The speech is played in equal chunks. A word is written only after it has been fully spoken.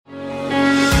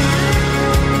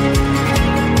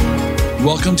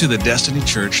Welcome to the Destiny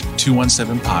Church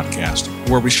 217 podcast,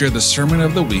 where we share the sermon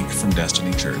of the week from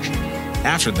Destiny Church.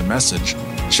 After the message,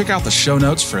 check out the show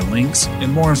notes for links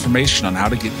and more information on how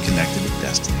to get connected with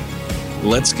Destiny.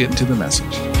 Let's get into the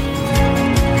message.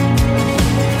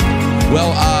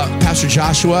 Well, Pastor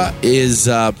Joshua is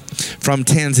from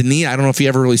Tanzania. I don't know if he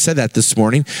ever really said that this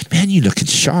morning. Man, you looking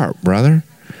sharp, brother.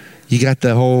 You got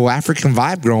the whole African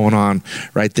vibe going on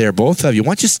right there, both of you.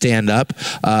 Why don't you stand up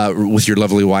with your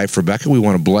lovely wife, Rebecca? We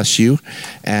want to bless you.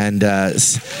 And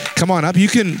come on up. You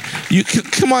can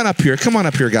come on up here. Come on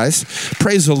up here, guys.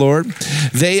 Praise the Lord.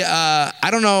 They, I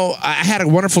don't know, I had a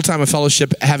wonderful time of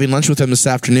fellowship having lunch with them this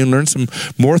afternoon, learned some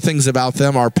more things about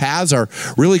them. Our paths are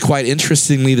really quite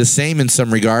interestingly the same in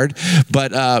some regard.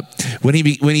 But when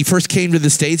he first came to the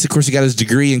States, of course, he got his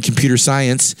degree in computer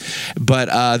science.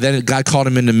 But then God called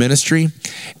him into ministry.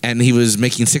 And he was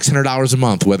making $600 a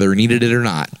month, whether he needed it or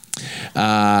not,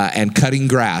 and cutting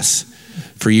grass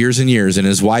for years and years, and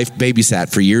his wife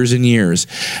babysat for years and years.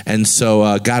 And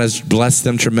so God has blessed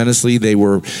them tremendously. They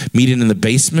were meeting in the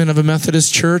basement of a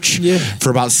Methodist church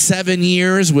for about 7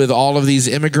 years with all of these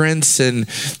immigrants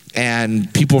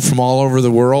and people from all over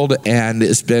the world, and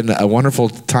it's been a wonderful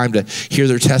time to hear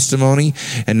their testimony,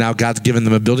 and now God's given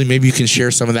them a building. Maybe you can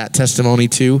share some of that testimony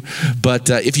too. But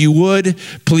if you would,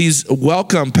 please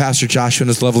welcome Pastor Joshua and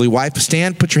his lovely wife.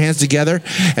 Stand, put your hands together,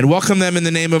 and welcome them in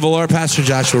the name of the Lord. Pastor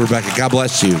Joshua, Rebecca, God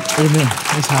bless you. Amen.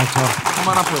 That's how I talk. Come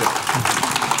on up with it.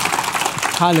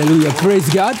 Hallelujah. Praise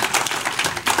God.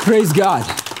 Praise God.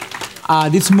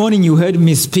 This morning you heard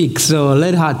me speak, so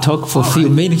let her talk for a few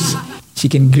minutes. She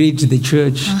can greet the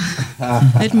church.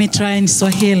 Let me try in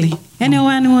Swahili.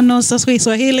 Anyone who knows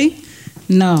Swahili?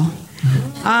 No.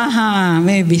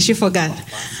 Maybe she forgot.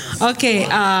 Okay.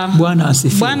 Bwana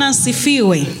asifiwe. Bwana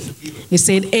asifiwe. You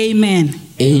said amen.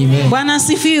 Amen. Bwana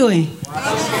asifiwe.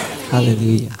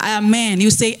 Hallelujah. Amen. You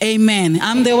say amen.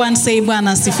 I'm the one say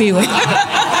Bwana asifiwe.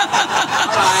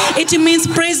 It means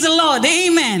praise the Lord.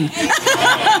 Amen.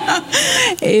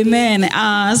 Amen.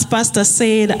 As Pastor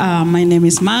said, my name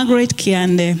is Margaret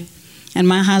Kiande, and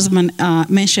my husband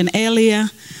mentioned earlier,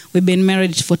 we've been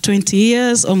married for 20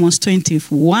 years, almost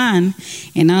 21.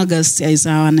 In August is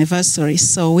our anniversary.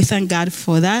 So we thank God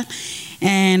for that.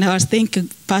 And I think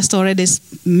Pastor already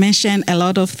mentioned a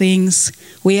lot of things.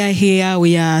 We are here.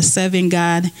 We are serving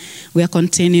God. We are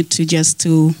continuing to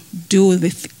do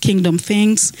the kingdom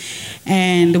things.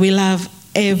 And we love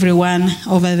everyone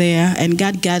over there. And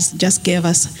God just gave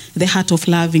us the heart of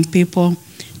loving people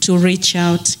to reach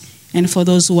out. And for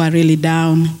those who are really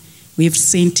down, we've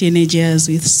seen teenagers,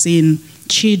 we've seen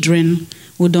children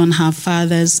who don't have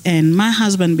fathers. And my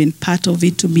husband been part of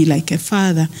it to be like a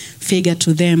father figure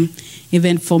to them.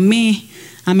 Even for me,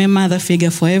 I'm a mother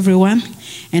figure for everyone.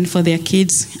 And for their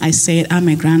kids, I said, I'm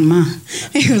a grandma.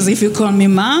 Because if you call me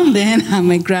mom, then I'm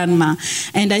a grandma.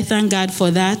 And I thank God for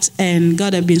that. And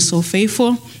God has been so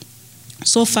faithful.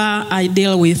 So far, I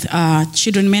deal with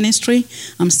children ministry.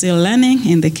 I'm still learning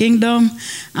in the kingdom.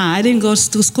 I didn't go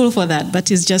to school for that,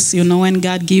 but it's just, when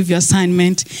God gives you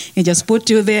assignment, He just put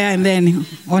you there and then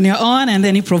on your own, and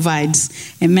then He provides.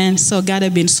 Amen. So God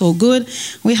has been so good.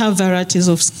 We have varieties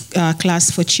of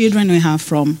class for children. We have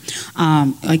from,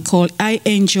 I call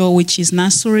iAngel, which is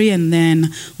nursery, and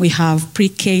then we have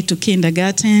pre-K to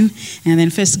kindergarten, and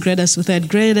then first graders to third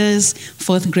graders,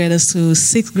 fourth graders to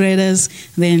sixth graders,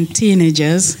 then teenagers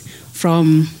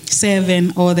from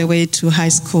 7 all the way to high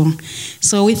school.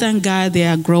 So we thank God they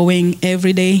are growing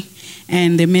every day,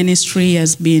 and the ministry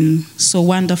has been so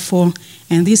wonderful.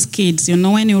 And these kids,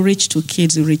 when you reach to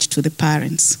kids, you reach to the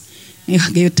parents.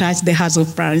 You touch the hearts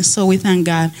of parents. So we thank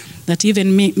God that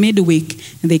even midweek,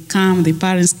 they come, the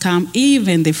parents come,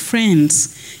 even the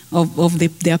friends of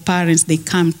their parents, they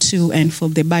come too, and for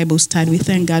the Bible study. We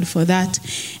thank God for that.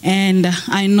 And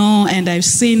I know, and I've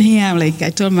seen here, like I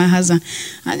told my husband,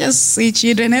 I just see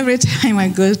children every time I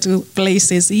go to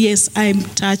places. Yes, I'm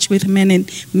touched with many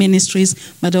ministries,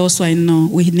 but also I know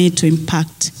we need to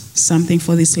impact something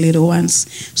for these little ones.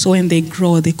 So when they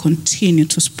grow, they continue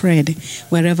to spread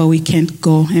wherever we can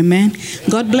go. Amen.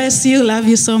 God bless you. Love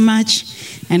you so much,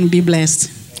 and be blessed.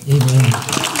 Amen.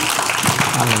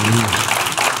 Hallelujah.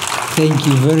 Thank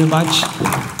you very much.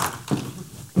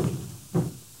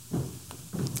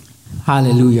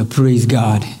 Hallelujah. Praise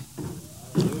God.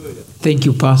 Thank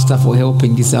you, Pastor, for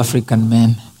helping this African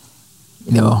man.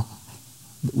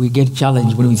 We get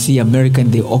challenged when we see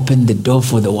American, they open the door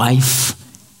for the wife,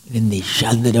 then they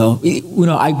shut the door.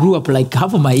 I grew up like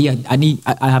half of my year.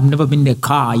 I have never been in a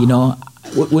car,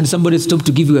 When somebody stops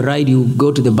to give you a ride, you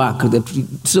go to the back.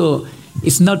 So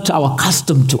it's not our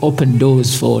custom to open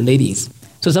doors for ladies.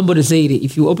 So somebody said,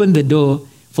 if you open the door,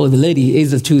 for the lady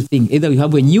is the two things. Either you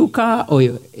have a new car or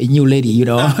a new lady, you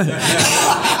know.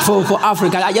 for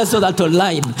Africa. I just saw that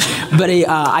online. But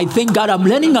I thank God I'm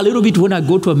learning a little bit when I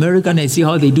go to America and I see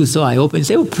how they do. So I open and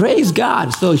say, oh, praise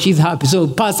God. So she's happy. So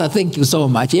Pastor, thank you so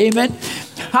much. Amen.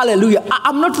 Hallelujah.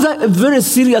 I'm not a very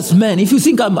serious man. If you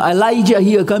think I'm Elijah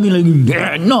here coming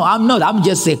like, no, I'm not. I'm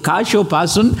just a casual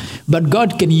person, but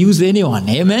God can use anyone.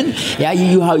 Amen. Yeah,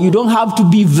 you don't have to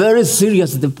be very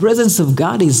serious. The presence of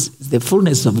God is the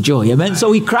fullness of joy. Amen. So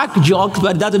we crack jokes,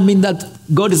 but it doesn't mean that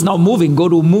God is not moving.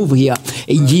 God will move here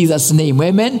in Jesus' name.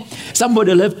 Amen.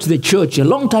 Somebody left the church a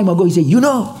long time ago. He said,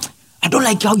 I don't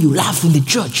like how you laugh in the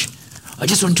church. I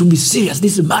just want to be serious.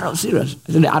 This is a matter of serious.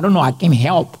 I said, I don't know. I can't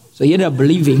help. So he ended up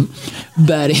believing,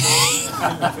 but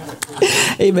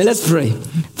amen. Let's pray.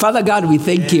 Father God, we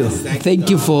thank you. Thank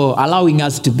you for allowing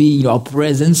us to be in your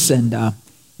presence, and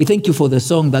we thank you for the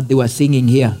song that they were singing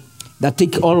here. That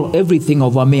take everything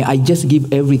over me. I just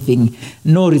give everything,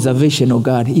 no reservation, oh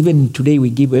God. Even today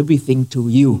we give everything to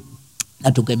you,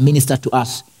 that you can minister to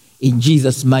us. In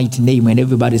Jesus' mighty name, and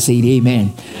everybody say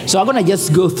amen. So I'm going to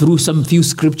just go through some few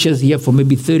scriptures here for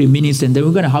maybe 30 minutes, and then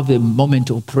we're going to have a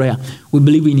moment of prayer. We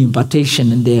believe in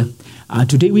impartation, and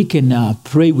today we can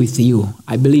pray with you.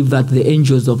 I believe that the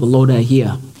angels of the Lord are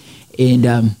here,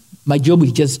 and my job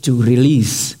is just to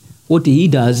release what he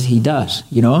does,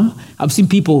 I've seen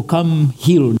people come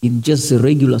healed in just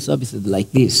regular services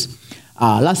like this.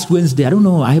 Last Wednesday, I don't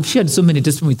know, I have shared so many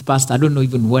testimonies with Pastor. I don't know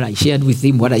even what I shared with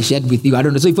him, what I shared with you. I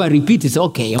don't know. So if I repeat, it's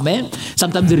okay, amen?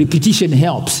 Sometimes the repetition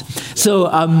helps. So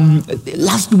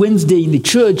last Wednesday in the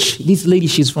church, this lady,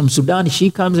 she's from Sudan.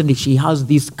 She comes and she has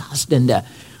this cast, and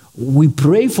we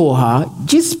pray for her.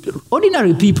 Just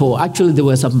ordinary people. Actually, there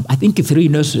were some, I think 3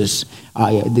 nurses.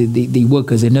 They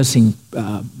work as a nursing,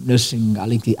 I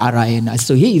like the RN.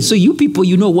 So you people,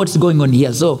 you know what's going on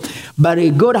here. So, but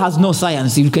God has no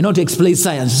science. You cannot explain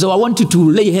science. So I want you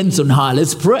to lay hands on her.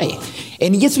 Let's pray.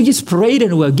 And yes, we just prayed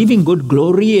and we're giving God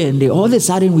glory. And all of a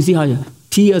sudden we see her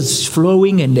tears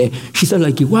flowing, and she said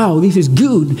like, wow, this is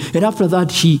good. And after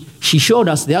that, she showed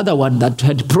us the other one that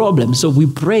had problems. So we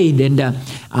prayed, and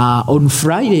on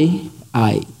Friday,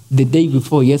 the day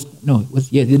before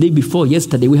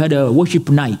yesterday, we had a worship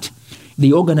night.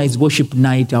 They organized worship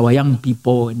night, our young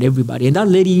people and everybody. And that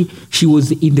lady, she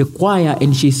was in the choir,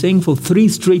 and she sang for 3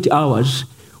 straight hours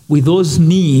with those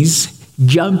knees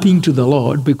jumping to the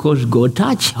Lord because God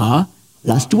touched her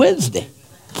last Wednesday.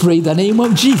 Praise the name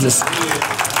of Jesus.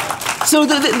 So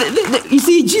you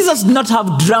see, Jesus did not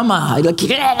have drama. Like,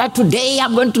 today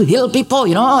I'm going to heal people,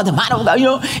 the man of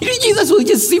God, Jesus was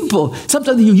just simple.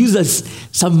 Sometimes you use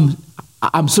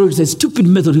I'm sorry to say, stupid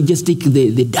method. You just take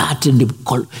the dart and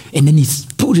then he's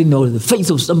put in the face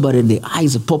of somebody and the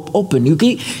eyes pop open. You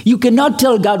cannot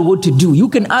tell God what to do. You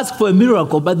can ask for a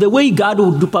miracle, but the way God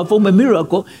will perform a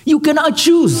miracle, you cannot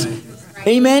choose.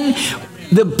 Amen.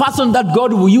 The person that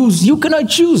God will use, you cannot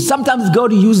choose. Sometimes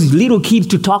God uses little kids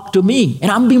to talk to me. And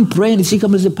I've been praying, and she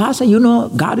comes and says, Pastor,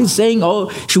 God is saying,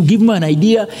 she'll give me an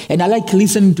idea. And I like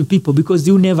listening to people because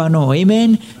you never know.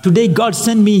 Amen. Today, God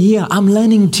sent me here. I'm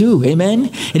learning too. Amen.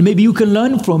 And maybe you can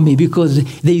learn from me because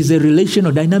there is a relation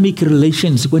or dynamic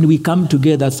relations. When we come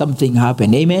together, something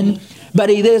happens. Amen. But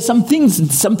there are some things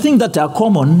that are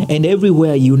common, and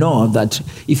everywhere that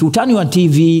if you turn your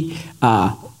TV,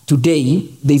 today,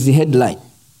 there's a headline.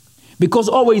 Because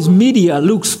always media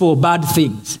looks for bad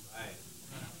things.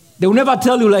 They will never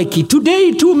tell you like,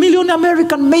 today 2 million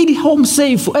Americans made it home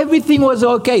safe. Everything was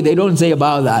okay. They don't say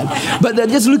about that. But they're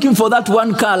just looking for that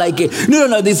one car like,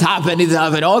 no, this happened.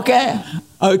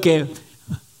 Okay.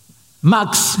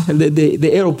 Max, the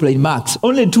airplane Max,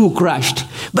 only 2 crashed.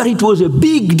 But it was a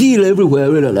big deal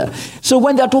everywhere. So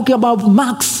when they're talking about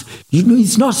Max,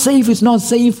 it's not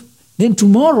safe. Then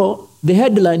tomorrow, the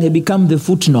headline had become the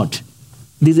footnote.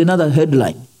 There's another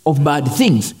headline of bad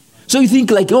things. So you think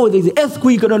like, there's an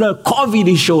earthquake,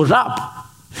 COVID shows up.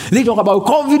 They talk about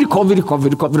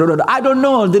COVID. I don't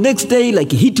know. The next day,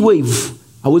 like a heat wave.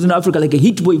 I was in Africa, like a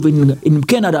heat wave in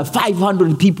Canada.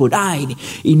 500 people died.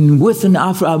 In Western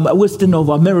of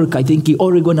America, I think in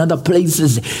Oregon, other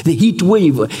places, the heat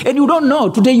wave. And you don't know.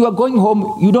 Today you are going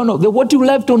home, you don't know. What you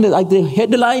left on the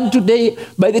headline today,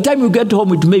 by the time you get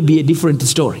home, it may be a different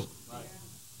story.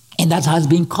 And that has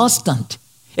been constant.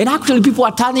 And actually people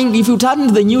are if you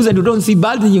turn the news and you don't see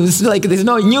bad news, it's like there's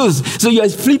no news. So you're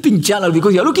flipping channel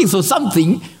because you're looking for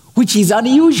something which is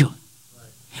unusual.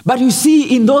 But you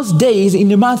see, in those days,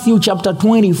 in Matthew chapter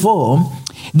 24,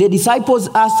 the disciples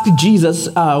asked Jesus,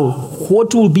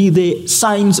 what will be the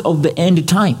signs of the end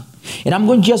time? And I'm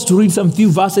going just to read some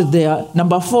few verses there.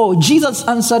 Number 4, Jesus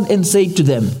answered and said to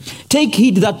them, Take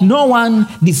heed that no one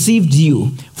deceived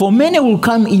you. For many will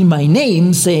come in my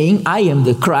name, saying, I am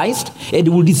the Christ, and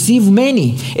will deceive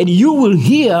many. And you will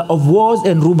hear of wars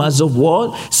and rumors of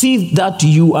wars. See that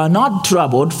you are not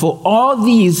troubled, for all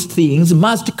these things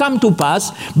must come to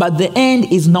pass, but the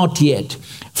end is not yet.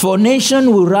 For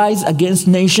nation will rise against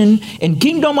nation, and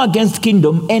kingdom against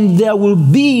kingdom, and there will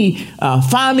be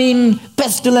famine,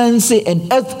 pestilence,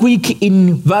 and earthquake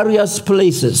in various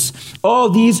places. All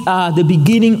these are the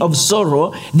beginning of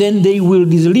sorrow. Then they will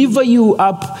deliver you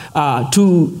up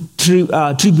to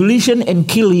tribulation and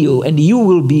kill you, and you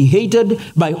will be hated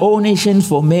by all nations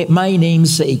for my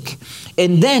name's sake.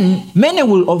 And then many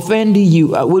will offend you,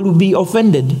 will be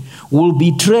offended, will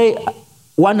betray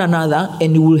one another,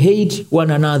 and will hate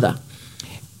one another.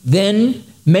 Then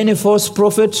many false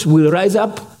prophets will rise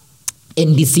up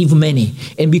and deceive many.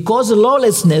 And because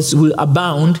lawlessness will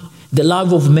abound, the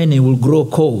love of many will grow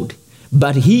cold.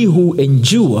 But he who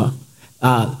endure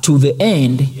to the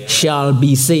end shall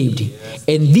be saved.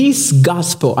 And this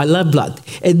gospel, I love that,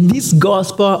 and this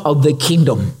gospel of the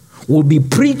kingdom will be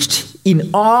preached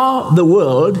in all the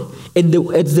world and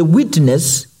as the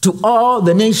witness to all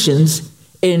the nations,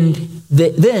 and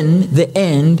then the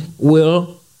end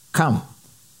will come.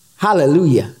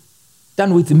 Hallelujah.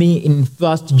 Turn with me in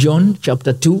 1 John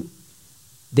chapter 2,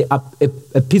 the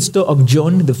epistle of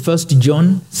John, the 1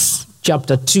 John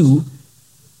chapter 2,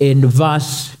 and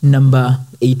verse number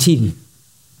 18.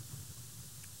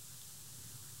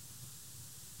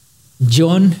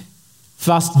 John,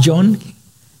 1 John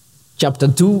chapter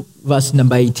 2, verse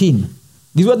number 18.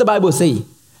 This is what the Bible says.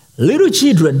 Little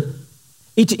children,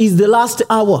 it is the last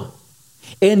hour,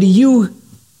 and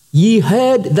ye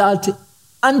heard that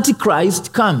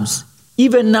Antichrist comes.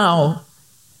 Even now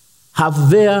have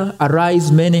there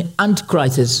arise many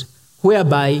antichrists,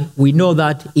 whereby we know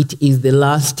that it is the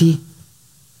last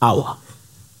hour.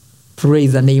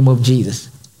 Praise the name of Jesus.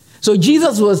 So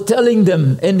Jesus was telling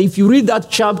them, and if you read that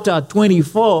chapter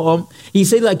 24, he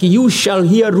said, like, you shall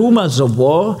hear rumors of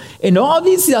war, and all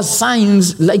these are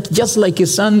signs, like just like a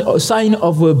sign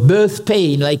of a birth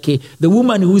pain, like the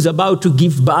woman who is about to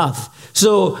give birth.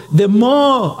 So the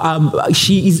more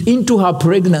she is into her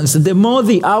pregnancy, the more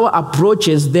the hour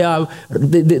approaches,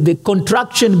 the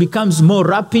contraction becomes more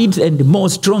rapid and more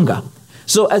stronger.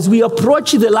 So as we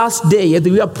approach the last day, as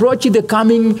we approach the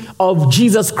coming of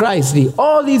Jesus Christ,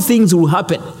 all these things will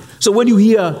happen. So when you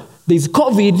hear there's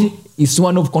COVID, it's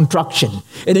one of contraction.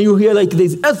 And then you hear like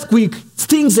there's earthquake,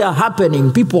 things are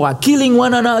happening. People are killing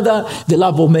one another. The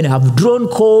love of men have drawn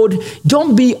cold.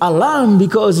 Don't be alarmed,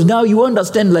 because now you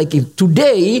understand, like,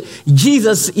 today,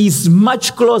 Jesus is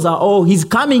much closer, or his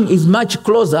coming is much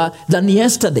closer than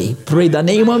yesterday. Pray the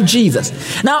name of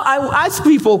Jesus. Now, I ask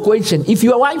people a question. If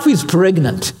your wife is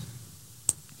pregnant,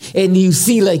 and you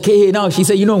see, like, hey, now she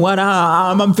said, you know what,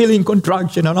 I'm feeling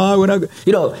contraction, and I want to,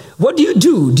 what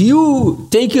do? Do you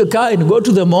take your car and go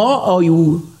to the mall, or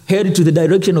you head to the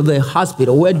direction of the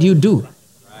hospital? Where do you do?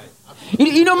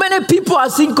 Many people are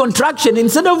seeing contraction.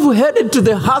 Instead of headed to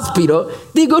the hospital,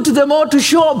 they go to the mall to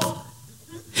shop.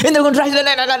 And the contraction,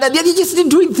 they're just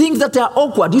doing things that are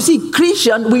awkward. You see,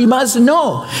 Christian, we must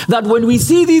know that when we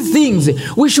see these things,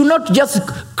 we should not just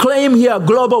claim here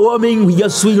global warming. We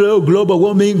just swing, global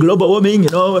warming, global warming,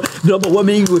 global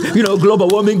warming, global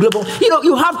warming, global.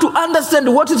 You have to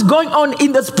understand what is going on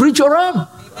in the spiritual realm.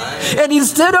 And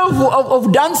instead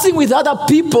of dancing with other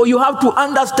people, you have to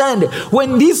understand,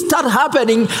 when this start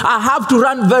happening, I have to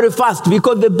run very fast,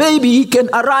 because the baby can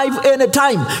arrive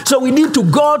anytime. So we need to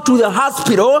go to the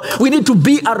hospital. We need to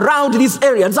be around this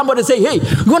area. And somebody say, hey,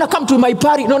 you want to come to my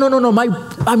party? No.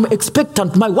 I'm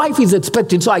expectant. My wife is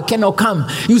expecting, so I cannot come.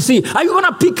 You see, are you going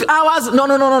to pick hours?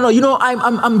 No.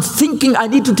 I'm thinking I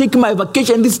need to take my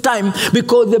vacation this time,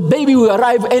 because the baby will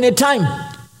arrive anytime.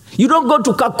 You don't go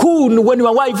to Cancun when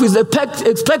your wife is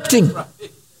expecting.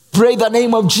 Pray the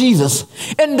name of Jesus.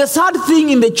 And the sad thing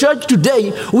in the church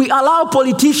today, we allow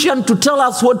politicians to tell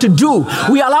us what to do.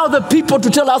 We allow the people to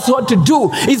tell us what to do,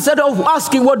 instead of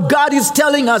asking what God is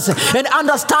telling us, and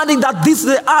understanding that this is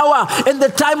the hour and the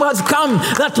time has come,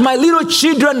 that my little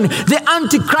children, the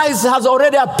Antichrist has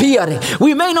already appeared.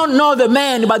 We may not know the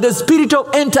man, but the spirit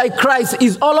of Antichrist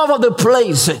is all over the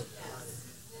place.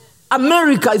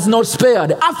 America is not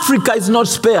spared. Africa is not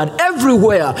spared.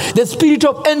 Everywhere, the spirit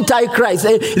of Antichrist.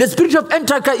 The spirit of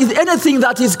Antichrist is anything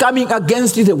that is coming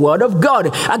against the word of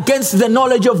God, against the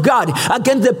knowledge of God,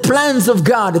 against the plans of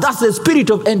God. That's the spirit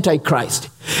of Antichrist.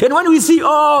 And when we see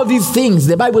all these things,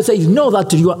 the Bible says, know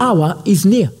that your hour is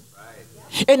near.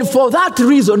 And for that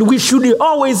reason, we should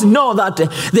always know that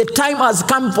the time has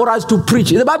come for us to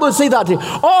preach. The Bible says that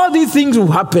all these things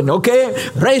will happen,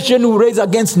 okay? Nation will raise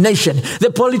against nation.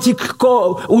 The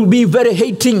political will be very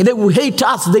hating. They will hate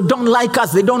us. They don't like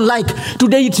us. They don't like.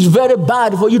 Today it's very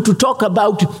bad for you to talk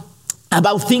about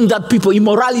things that people,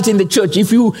 immorality in the church.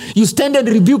 If you stand and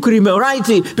rebuke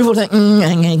immorality, people say,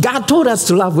 God told us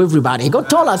to love everybody. God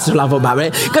told us to love everybody.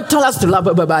 God told us to love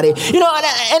everybody.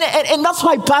 And that's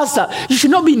why, Pastor, you should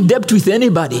not be in debt with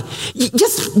anybody.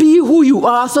 Just be who you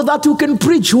are so that you can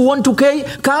preach. Who want to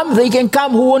come, they can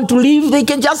come. Who want to leave, they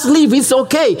can just leave. It's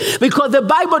okay. Because the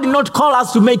Bible did not call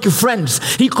us to make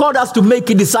friends. He called us to make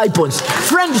disciples.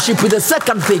 Friendship is the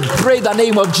second thing. Pray the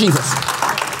name of Jesus.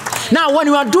 Now, when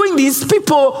you are doing this,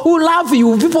 people who love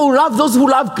you, people who love those who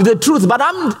love the truth. But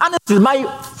I'm honestly, my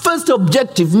first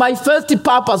objective, my first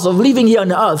purpose of living here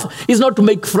on earth is not to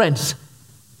make friends.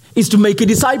 It's to make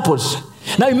disciples.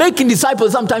 Now, in making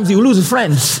disciples, sometimes you lose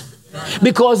friends.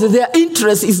 Because their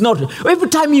interest is not. Every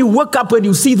time you wake up and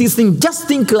you see this thing, just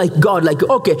think like God. Like,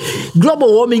 okay,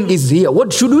 global warming is here.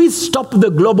 What should we stop the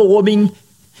global warming?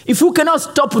 If you cannot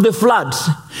stop the floods,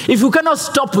 if you cannot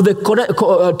stop the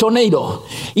tornado,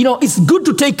 it's good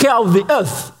to take care of the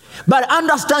earth. But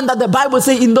understand that the Bible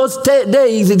says in those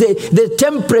days, the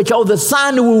temperature of the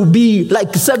sun will be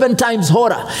like 7 times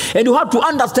hotter. And you have to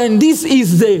understand this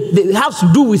it has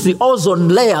to do with the ozone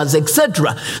layers,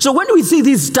 etc. So when we see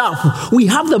this stuff, we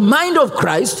have the mind of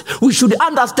Christ. We should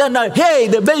understand that, hey,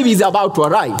 the baby is about to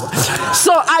arrive.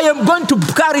 So I am going to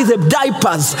carry the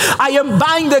diapers. I am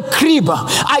buying the crib.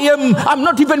 I'm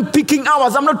not even picking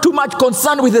hours. I'm not too much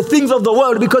concerned with the things of the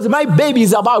world because my baby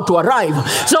is about to arrive.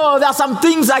 So there are some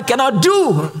things I cannot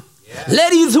do. Yeah.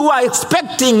 Ladies who are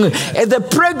expecting as the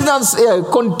pregnancy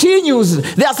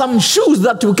continues, there are some shoes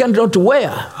that you cannot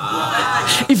wear.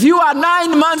 If you are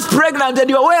 9 months pregnant and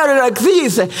you're wearing like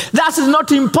this, that is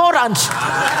not important.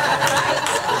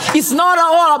 It's not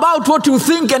all about what you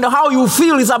think and how you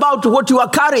feel. It's about what you are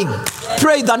carrying.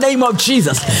 Pray the name of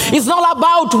Jesus. It's not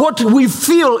about what we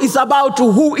feel. It's about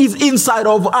who is inside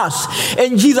of us.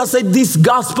 And Jesus said this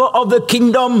gospel of the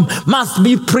kingdom must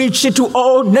be preached to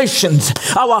all nations.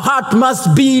 Our heart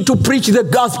must be to preach the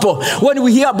gospel. When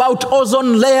we hear about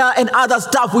ozone layer and other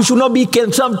stuff, we should not be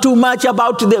concerned too much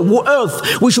about the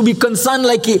earth. We should be concerned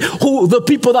like the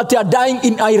people that are dying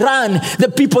in Iran,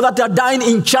 the people that are dying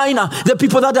in China, the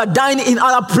people that are dying in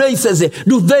other places.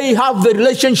 Do they have the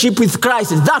relationship with Christ?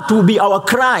 That will be our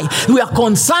cry. We are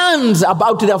concerned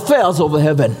about the affairs of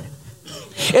heaven.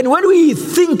 And when we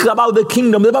think about the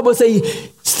kingdom, the Bible says,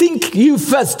 think you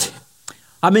first.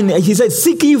 He says,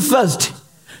 seek you first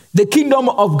the kingdom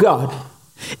of God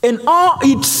and all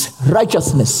its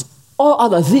righteousness. All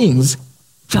other things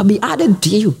shall be added to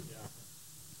you.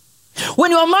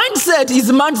 When your mindset is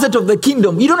the mindset of the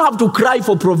kingdom, you don't have to cry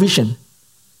for provision.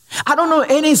 I don't know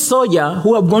any soldier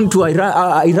who have gone to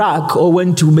Iraq or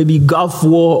went to maybe Gulf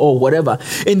War or whatever,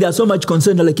 and they're so much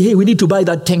concerned, like, hey, we need to buy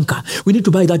that tanker. We need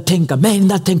to buy that tanker. Man,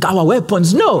 that tanker, our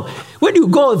weapons. No. When you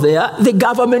go there, the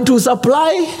government will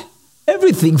supply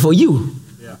everything for you.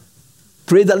 Yeah.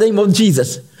 Praise the name of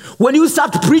Jesus. When you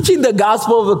start preaching the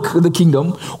gospel of the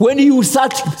kingdom, when you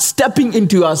start stepping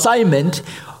into your assignment,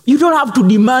 you don't have to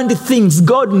demand things.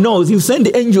 God knows. You send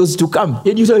the angels to come.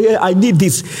 And you say, hey, I need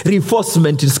this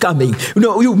reinforcement is coming.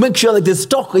 You make sure that the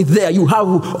stock is there. You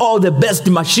have all the best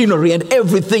machinery and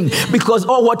everything. Because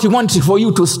all what he wants is for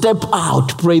you to step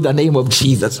out. Pray the name of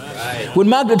Jesus. Right. When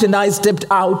Margaret and I stepped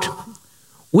out,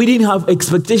 we didn't have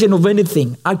expectation of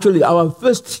anything. Actually, our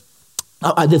first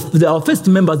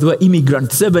members were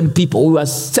immigrants, 7 people. We were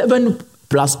 7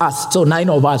 plus us, so 9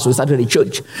 of us, we started a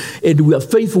church. And we are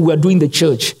faithful, we are doing the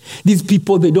church. These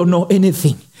people, they don't know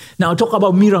anything. Now talk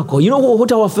about miracle. You know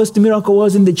what our first miracle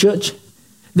was in the church?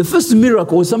 The first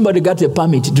miracle was somebody got a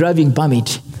permit, driving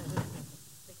permit.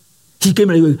 She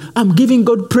came and said, I'm giving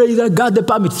God praise, I got the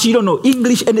permit. She don't know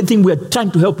English, anything. We are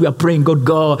trying to help. We are praying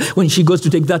God. When she goes to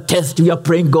take that test, we are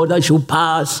praying God that she'll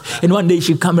pass. And one day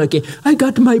she come like, I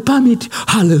got my permit.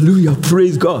 Hallelujah,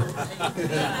 praise God.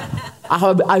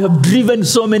 I have driven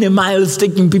so many miles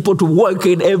taking people to work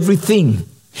and everything.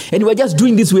 And we're just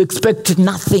doing this, we expect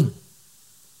nothing.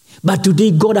 But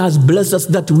today God has blessed us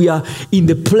that we are in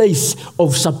the place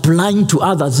of supplying to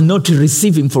others, not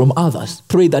receiving from others.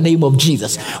 Pray the name of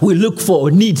Jesus. We look for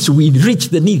needs, we reach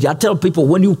the need. I tell people,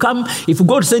 when you come, if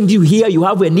God sends you here, you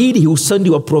have a need, he will send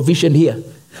you a provision here.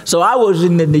 So I was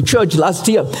in the church last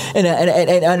year,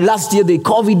 and last year the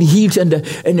COVID hit, and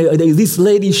this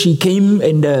lady, she came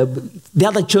and The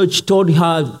other church told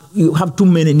her, you have too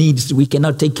many needs. We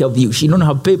cannot take care of you. She don't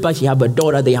have paper. She have a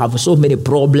daughter. They have so many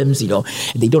problems,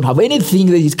 They don't have anything.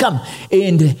 They just come.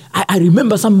 And I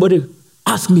remember somebody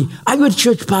asked me, are you a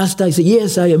church pastor? I said,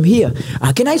 yes, I am here.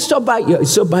 Can I stop by? I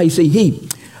stop by and say, hey,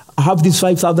 I have this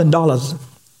 $5,000.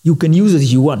 You can use it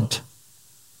as you want.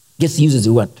 Just use it as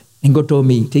you want. And God told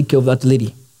me, take care of that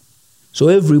lady. So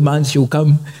every month she'll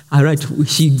come. All right,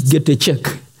 she get a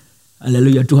check.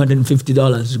 Hallelujah,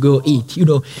 $250, go eat.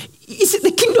 It's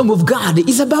the kingdom of God.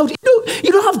 It's about,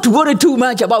 you don't have to worry too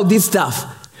much about this stuff.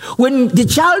 When the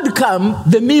child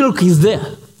comes, the milk is there.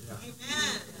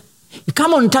 You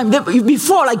come on time.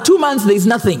 Before, 2 months, there's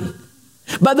nothing.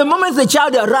 But the moment the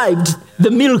child arrived, the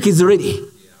milk is ready.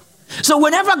 So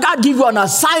whenever God gives you an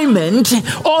assignment,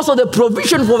 also the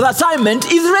provision for the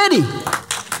assignment is ready.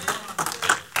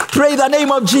 Pray the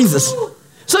name of Jesus.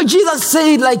 So Jesus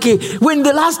said, when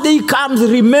the last day comes,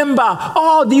 remember,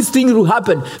 all these things will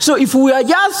happen. So if we are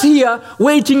just here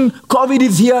waiting, COVID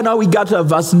is here, now we got a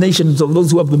vaccination. So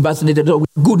those who have been vaccinated,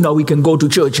 good, now we can go to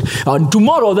church. And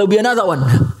tomorrow there'll be another one.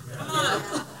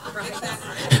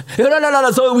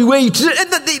 No. So we wait.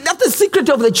 That's the secret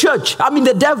of the church.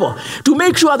 The devil. To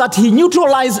make sure that he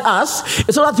neutralizes us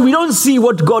so that we don't see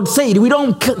what God said. We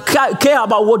don't care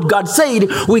about what God said.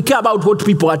 We care about what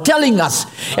people are telling us.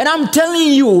 And I'm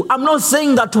telling you, I'm not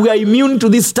saying that we are immune to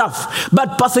this stuff.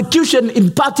 But persecution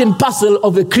is part and parcel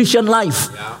of a Christian life.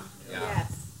 Yeah.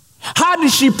 Yes.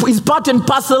 Hardship is part and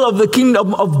parcel of the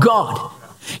kingdom of God.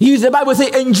 The Bible says,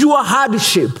 endure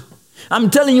hardship. I'm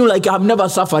telling you, I've never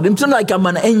suffered. I'm telling you, I'm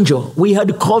an angel. We had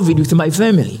COVID with my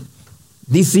family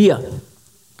this year.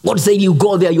 God said, you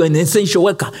go there, you're an essential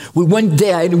worker. We went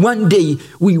there, and one day,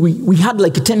 we had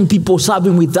 10 people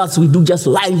serving with us. We do just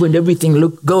live, and everything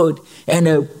looked good.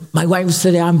 And my wife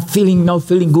said, I'm not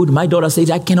feeling good. My daughter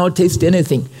said, I cannot taste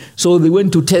anything. So they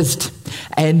went to test,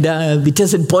 and they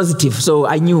tested positive. So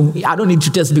I knew I don't need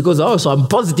to test because also I'm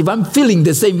positive. I'm feeling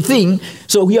the same thing.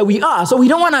 So here we are. So we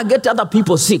don't want to get other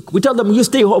people sick. We tell them, you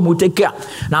stay home, we'll take care.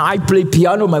 Now I play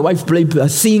piano. My wife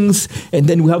sings. And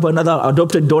then we have another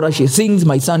adopted daughter. She sings.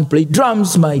 My son plays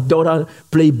drums. My daughter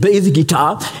plays bass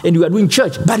guitar. And we are doing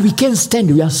church. But we can't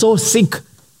stand. We are so sick.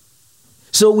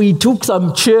 So we took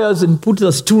some chairs and put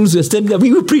the stools. We're standing there.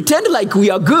 We pretend like we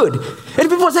are good. And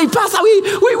people say, Pastor, we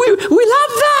love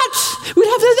that. We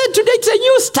love that. Today it's a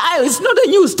new style. It's not a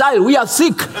new style. We are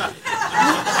sick.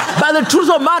 But the truth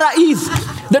of the matter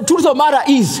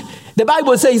is, the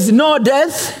Bible says no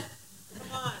death,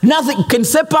 nothing can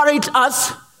separate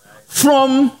us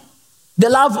from the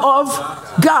love of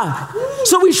God.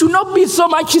 So we should not be so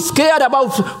much scared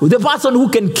about the person who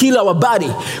can kill our body.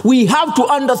 We have to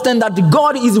understand that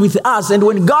God is with us. And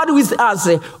when God is with us,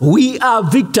 we are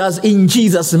victors in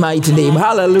Jesus' mighty name.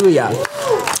 Hallelujah.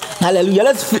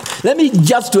 Hallelujah. Let me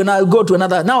just go to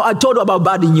another. Now I told you about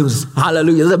bad news.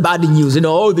 Hallelujah. There's bad news.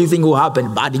 All these things will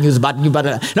happen. Bad news.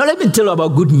 Now let me tell you about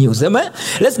good news. Amen.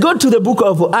 Let's go to the book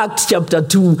of Acts chapter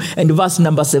 2 and verse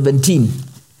number 17.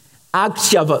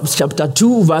 Acts chapter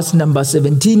 2, verse number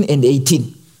 17 and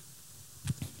 18.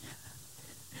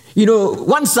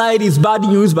 One side is bad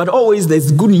news, but always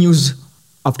there's good news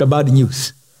after bad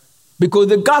news. Because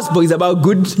the gospel is about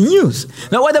good news.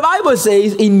 Now what the Bible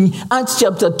says in Acts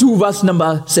chapter 2, verse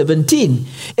number 17,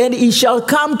 and it shall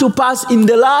come to pass in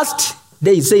the last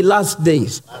days. Say last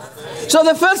days. So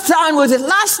the first time was the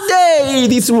last day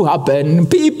this will happen.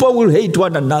 People will hate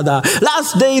one another.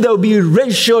 Last day there will be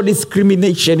racial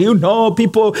discrimination.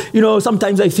 People,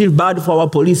 sometimes I feel bad for our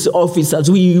police officers.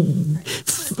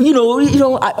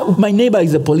 My neighbor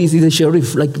is a police, he's a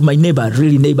sheriff. My neighbor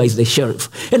is the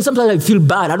sheriff. And sometimes I feel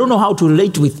bad. I don't know how to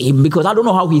relate with him because I don't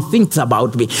know how he thinks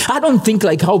about me. I don't think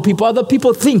like how other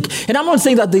people think. And I'm not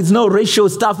saying that there's no racial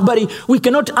stuff, but we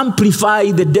cannot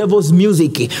amplify the devil's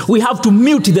music. We have to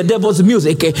mute the devil's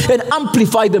music and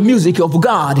amplify the music of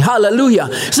God. Hallelujah.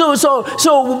 So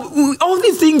all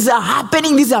these things are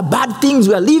happening. These are bad things.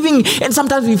 We are living, and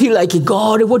sometimes we feel like,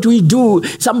 God, what do we do?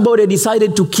 Somebody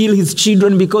decided to kill his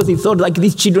children because he thought like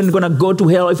these children are going to go to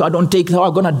hell if I don't take them.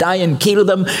 I'm going to die and kill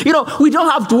them. We don't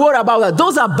have to worry about that.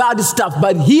 Those are bad stuff.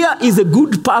 But here is a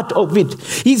good part of it.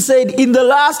 He said, in the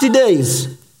last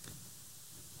days,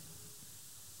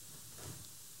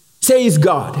 says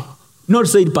God. Not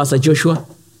said Pastor Joshua.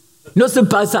 Not saying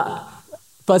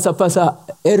Pastor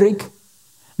Eric.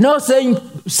 Not saying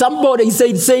somebody. He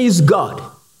said, says God.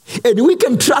 And we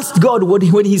can trust God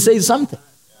when he says something.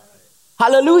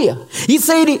 Hallelujah. He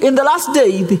said, in the last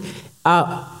day,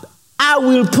 I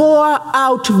will pour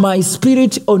out my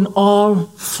spirit on all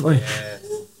flesh.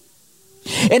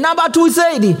 And number 2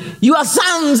 said, your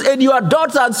sons and your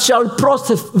daughters shall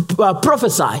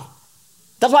prophesy.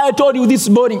 That's why I told you this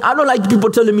morning, I don't like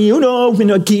people telling me, when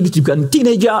you're a kid, you can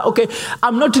teenager, okay.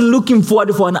 I'm not looking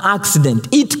forward for an accident.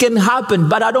 It can happen,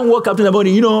 but I don't wake up in the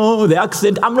morning, the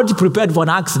accident. I'm not prepared for an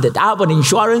accident. I have an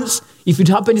insurance. If it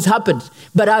happens, it happens.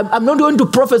 But I'm not going to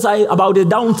prophesy about the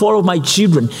downfall of my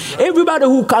children. Everybody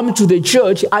who comes to the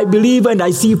church, I believe and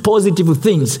I see positive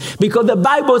things. Because the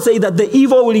Bible says that the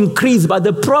evil will increase, but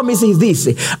the promise is this.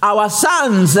 Our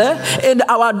sons and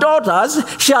our daughters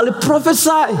shall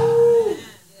prophesy.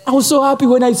 I was so happy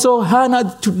when I saw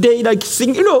Hannah today,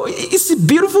 sing. It's a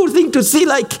beautiful thing to see,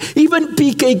 even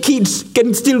PK kids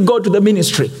can still go to the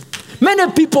ministry.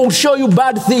 Many people show you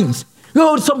bad things.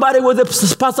 Somebody was a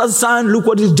pastor's son, look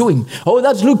what he's doing.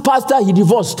 Look, pastor, he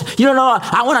divorced.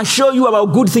 I want to show you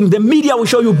about good things. The media will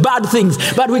show you bad things,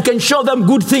 but we can show them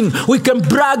good things. We can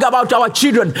brag about our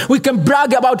children. We can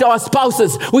brag about our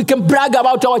spouses. We can brag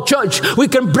about our church. We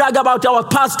can brag about our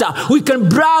pastor. We can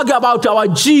brag about our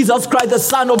Jesus Christ, the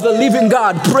Son of the living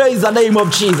God. Praise the name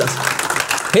of Jesus.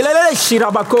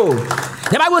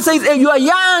 The Bible says, your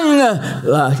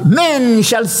young men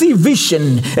shall see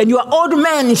vision, and your old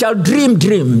men shall dream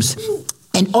dreams.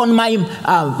 And on my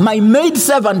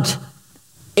maidservant,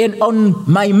 and on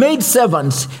my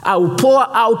maidservants, I will pour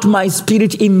out my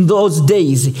spirit in those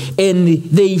days, and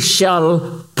they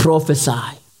shall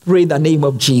prophesy. Praise the name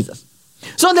of Jesus.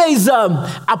 So there is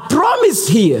a promise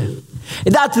here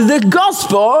that the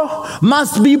gospel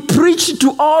must be preached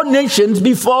to all nations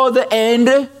before the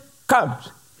end comes.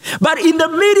 But in the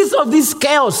midst of this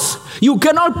chaos, you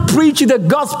cannot preach the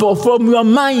gospel from your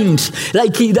mind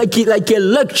like a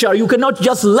lecture. You cannot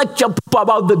just lecture people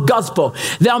about the gospel.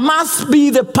 There must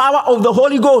be the power of the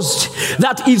Holy Ghost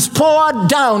that is poured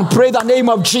down. Pray the name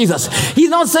of Jesus. He's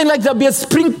not saying there'll be a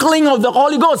sprinkling of the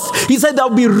Holy Ghost. He said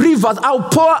there'll be rivers. I'll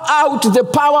pour out the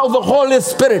power of the Holy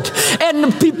Spirit,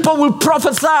 and people will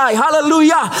prophesy.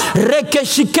 Hallelujah.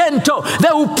 Rekeshikento.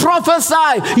 They will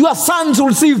prophesy. Your sons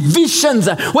will see visions.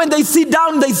 When they sit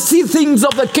down, they see things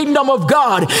of the kingdom of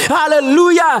God.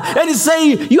 Hallelujah. And he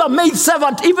say, you are made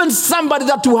servant, even somebody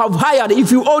that you have hired,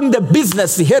 if you own the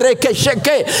business,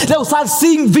 they'll start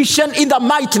seeing vision in the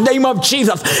mighty name of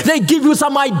Jesus. They give you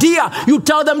some idea. You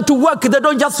tell them to work. They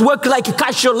don't just work like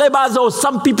casual laborers or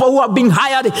some people who have been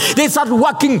hired. They start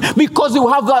working because you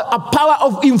have a power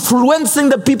of influencing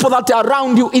the people that are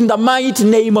around you in the mighty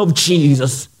name of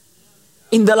Jesus.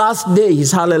 In the last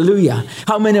days, hallelujah.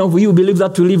 How many of you believe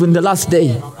that we live in the last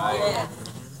day?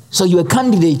 So you're a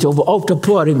candidate of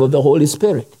outpouring of the Holy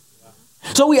Spirit.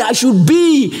 So we should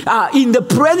be in the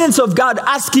presence of God,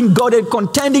 asking God and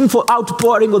contending for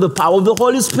outpouring of the power of the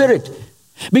Holy Spirit.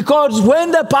 Because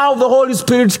when the power of the Holy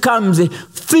Spirit comes,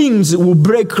 things will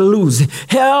break loose.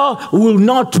 Hell will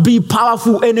not be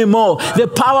powerful anymore. The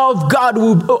power of God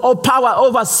will overpower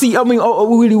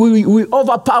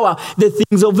the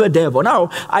things of the devil.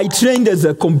 Now, I trained as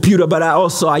a computer, but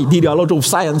I did a lot of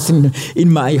science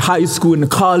in my high school and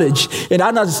college. And I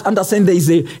understand there is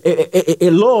a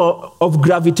law of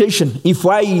gravitation. If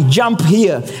I jump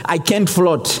here, I can't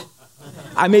float.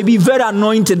 I may be very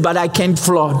anointed, but I can't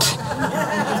float.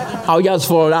 I'll just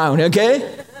fall down,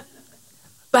 okay?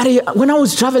 But when I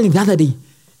was traveling the other day,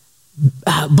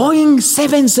 Boeing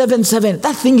 777,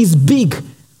 that thing is big.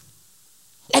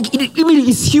 It really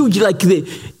is huge.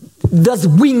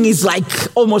 The wing is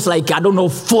almost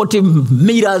 40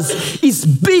 meters. It's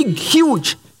big,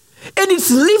 huge. And it's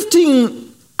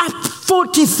lifting up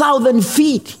 40,000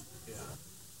 feet.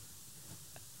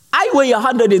 I weigh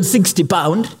 160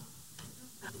 pounds.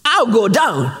 I'll go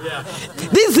down. Yeah.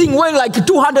 This thing weighs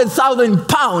 200,000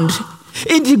 pounds.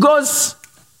 It goes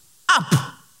up.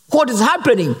 What is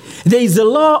happening? There is a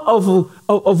law of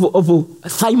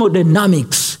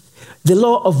thermodynamics, the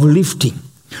law of lifting.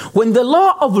 When the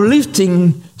law of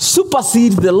lifting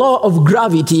supersedes the law of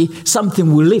gravity,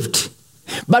 something will lift.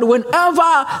 But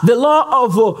whenever the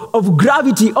law of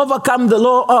gravity overcomes the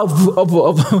law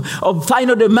of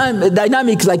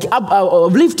thermodynamics,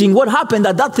 of lifting, what happened?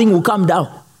 That thing will come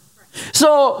down.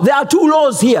 So there are two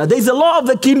laws here. There's the law of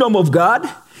the kingdom of God,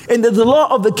 and there's the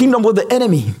law of the kingdom of the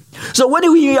enemy. So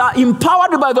when we are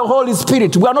empowered by the Holy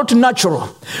Spirit, we are not natural.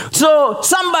 So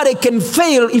somebody can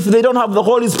fail if they don't have the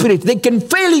Holy Spirit. They can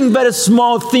fail in very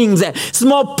small things,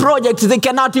 small projects. They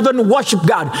cannot even worship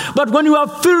God. But when you are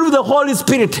filled with the Holy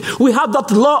Spirit, we have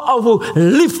that law of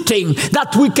lifting,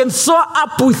 that we can soar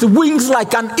up with wings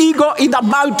like an eagle in the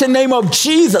mighty name of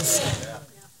Jesus.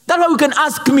 That's why you can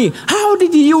ask me, how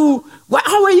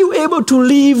are you able to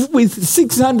live with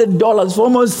 $600 for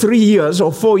almost 3 years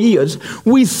or 4 years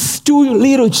with 2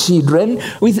 little children,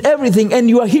 with everything, and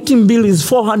your heating bill is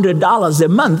 $400 a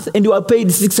month and you are paid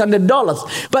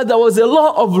 $600? But there was a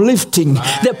law of lifting,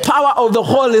 the power of the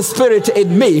Holy Spirit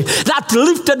in me that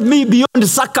lifted me beyond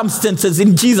circumstances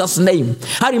in Jesus' name.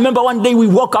 I remember one day we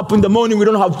woke up in the morning, we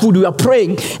don't have food, we are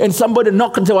praying, and somebody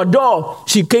knocked at our door.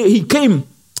 He came.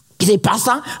 He said,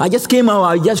 Pastor, I just came out.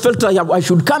 I just felt like I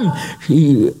should come.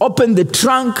 He opened the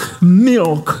trunk,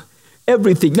 milk,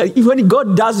 everything. Like when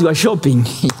God does your shopping.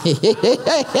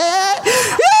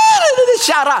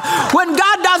 Shut up. When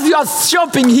God does your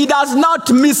shopping, he does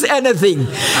not miss anything.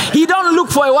 He don't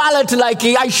look for a wallet like,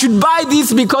 I should buy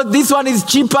this because this one is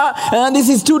cheaper and this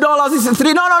is $2, this is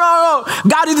 $3. No.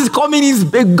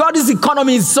 God's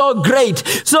economy is so great.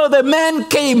 So the man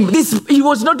came. He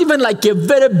was not even like a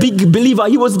very big believer.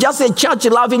 He was just a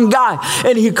church-loving guy.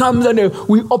 And he comes and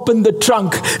we open the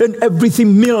trunk and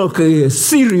everything, milk,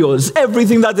 cereals,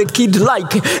 everything that the kids like,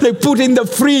 they put in the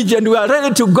fridge and we are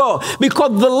ready to go.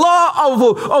 Because the law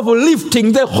of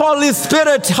lifting, the Holy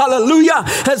Spirit, hallelujah,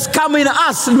 has come in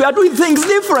us and we are doing things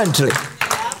differently.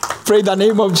 Pray the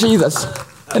name of Jesus.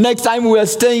 The next time we were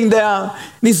staying there,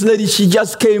 this lady, she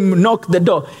just came, knocked the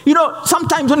door. You know,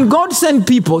 sometimes when God sends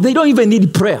people, they don't even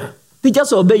need prayer. They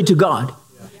just obey to God.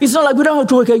 It's not like we don't have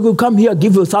to work. I will come here,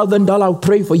 give you $1,000, I'll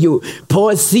pray for you.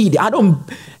 Pour a seed.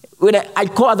 When I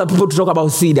call other people to talk about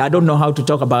seed, I don't know how to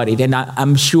talk about it. And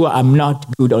I'm sure I'm not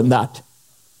good on that.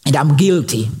 And I'm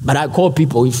guilty, but I call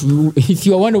people, if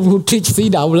you are one of who teach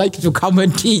seed, I would like you to come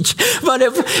and teach. But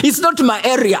it's not my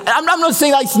area. I'm not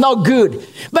saying that it's not good.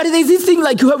 But there's this thing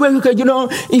like,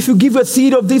 if you give a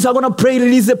seed of this, I'm going to pray,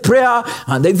 release a prayer.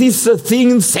 And there's this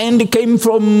thing, sand came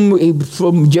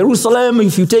from Jerusalem.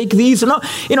 If you take this, there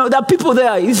are people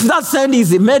there. If that sand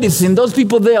is a medicine, those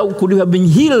people there could have been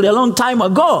healed a long time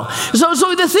ago. So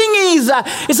the thing is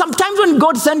sometimes when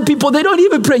God sends people, they don't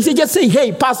even pray. They just say,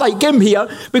 hey, Pastor, I came here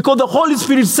because the Holy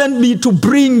Spirit sent me to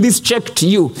bring this check to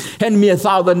you. Hand me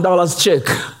 $1,000 check.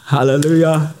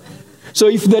 Hallelujah. So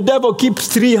if the devil keeps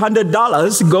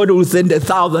 $300, God will send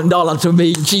 $1,000 to me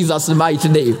in Jesus' mighty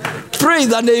name. Praise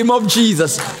the name of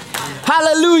Jesus.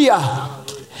 Hallelujah.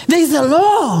 There is a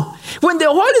law. When the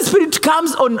Holy Spirit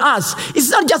comes on us, it's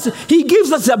not just, he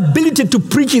gives us the ability to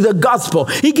preach the gospel.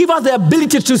 He gives us the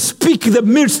ability to speak the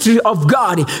mystery of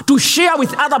God, to share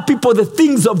with other people the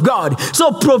things of God.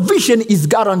 So provision is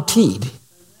guaranteed.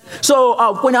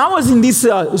 So when I was in this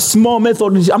small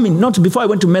Methodist, not before I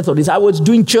went to Methodist, I was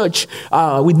doing church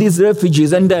with these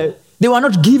refugees and they were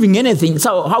not giving anything.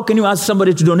 So how can you ask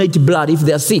somebody to donate blood if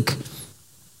they are sick?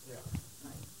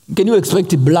 Can you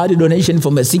expect a blood donation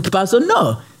from a sick person?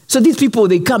 No. So these people,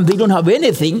 they come, they don't have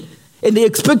anything, and they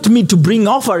expect me to bring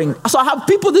offering. So I have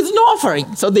people, there's no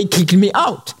offering. So they kicked me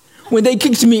out. When they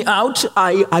kicked me out,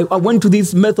 I went to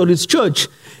this Methodist church,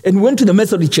 and went to the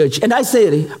Methodist church, and I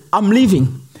said, I'm leaving.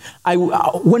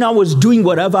 When I was doing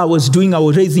whatever I was doing, I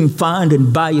was raising fund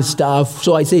and buying stuff.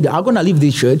 So I said, I'm going to leave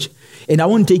this church, and I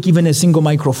won't take even a single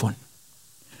microphone.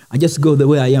 I just go the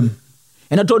way I am.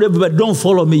 And I told everybody, don't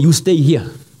follow me, you stay here.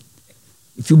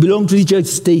 If you belong to the church,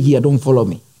 stay here, don't follow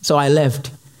me. So I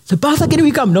left. So, Pastor, can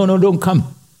we come? No, don't come.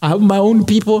 I have my own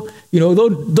people.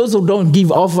 Those who don't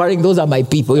give offering, those are my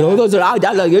people. Those are out.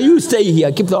 You stay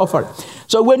here, keep the offering.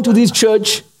 So I went to this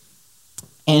church,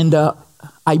 and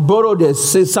I borrowed a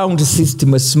sound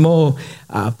system, a small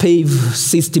PAVE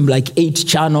system, like 8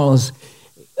 channels.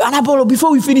 And I borrowed,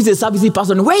 before we finished the service, the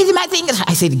pastor, where is my thing?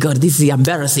 I said, God, this is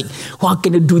embarrassing. How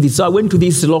can I do this? So I went to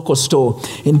this local store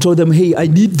and told them, hey, I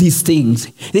need these things.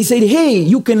 They said, hey,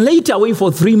 you can lay it away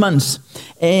for 3 months.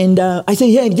 And I said,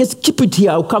 hey, just keep it here.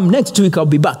 I'll come next week. I'll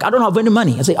be back. I don't have any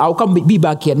money. I said, I'll come be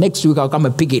back here next week. I'll come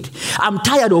and pick it. I'm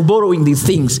tired of borrowing these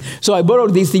things. So I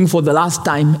borrowed this thing for the last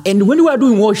time. And when we were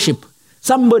doing worship,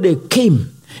 somebody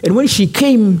came. And when she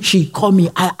came, she called me,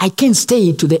 I can't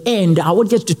stay to the end. I want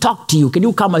just to talk to you. Can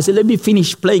you come? I said, let me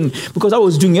finish playing. Because I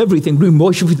was doing everything, doing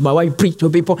worship with my wife, preach to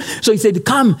people. So he said,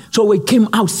 come. So we came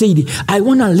out, said, I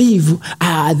want to leave.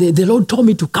 The Lord told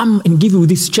me to come and give you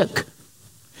this check.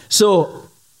 So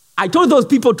I told those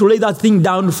people to lay that thing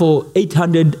down for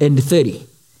 830.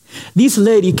 This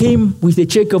lady came with a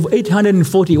check of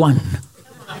 841.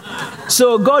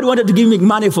 So God wanted to give me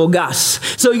money for gas.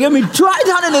 So he gave me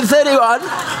 831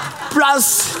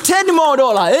 plus $10 more.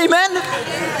 Amen?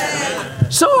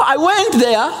 So I went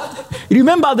there.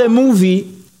 Remember the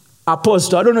movie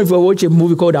Apostle? I don't know if you watch a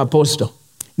movie called Apostle.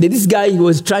 This guy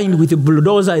was trying with a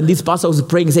bulldozer, and this pastor was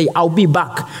praying, say, I'll be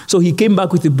back. So he came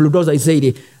back with the bulldozer. He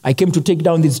said, I came to take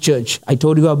down this church. I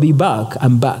told you I'll be back.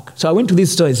 I'm back. So I went to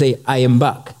this store and said, I am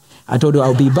back. I told you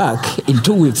I'll be back. In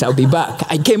 2 weeks, I'll be back.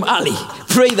 I came early.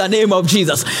 Praise the name of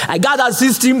Jesus. I got that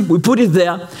system. We put it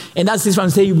there. And that system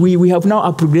said, we have now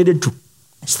upgraded to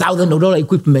 $1,000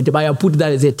 equipment. But I put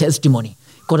that as a testimony.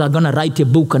 Because I'm going to write a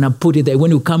book and I put it there.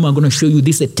 When you come, I'm going to show you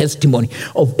this a testimony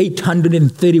of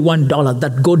 $831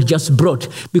 that God just brought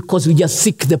because we just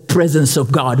seek the presence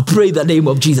of God. Pray the name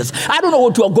of Jesus. I don't know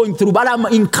what you are going through, but I'm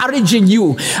encouraging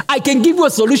you. I can give you a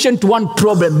solution to one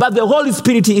problem, but the Holy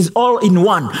Spirit is all in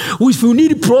one. If you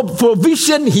need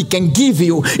provision, He can give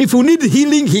you. If you need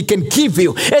healing, He can give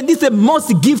you. And this is the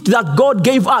most gift that God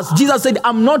gave us. Jesus said,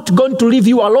 I'm not going to leave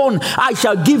you alone. I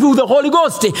shall give you the Holy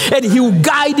Ghost. And He will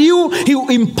guide you. He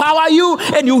will empower you,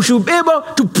 and you should be able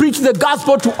to preach the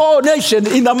gospel to all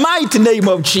nations in the mighty name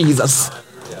of Jesus.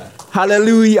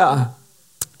 Hallelujah.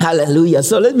 Hallelujah.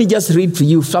 So let me just read to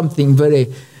you something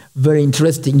very, very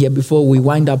interesting here before we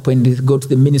wind up and go to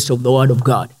the ministry of the Word of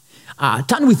God.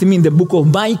 Turn with me in the book of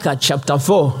Micah chapter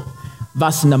 4,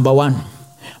 verse number 1.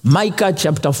 Micah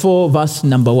chapter 4, verse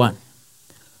number 1.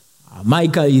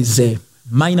 Micah is a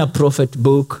minor prophet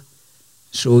book.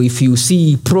 So if you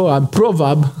see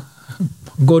proverb,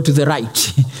 go to the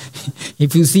right.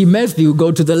 If you see Matthew,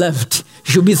 go to the left.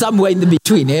 You should be somewhere in the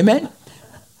between. Amen?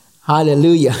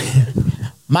 Hallelujah.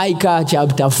 Micah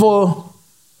chapter 4,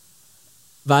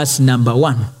 verse number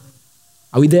 1.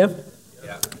 Are we there?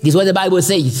 Yeah. This is what the Bible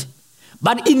says.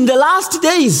 But in the last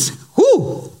days,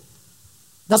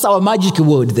 that's our magic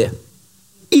word there.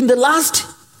 In the last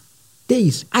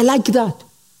days. I like that.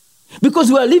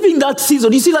 Because we are living that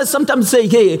season. You see, like sometimes say,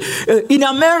 hey, in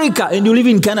America, and you live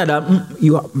in Canada,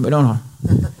 I don't know.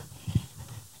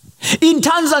 In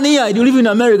Tanzania, and you live in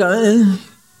America,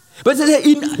 but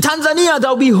in Tanzania, there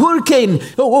will be hurricane.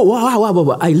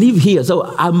 Wow. I live here,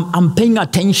 so I'm paying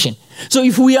attention. So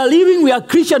if we are living, we are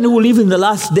Christian who live in the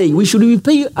last day. We should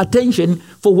pay attention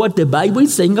for what the Bible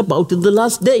is saying about the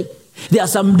last day. There are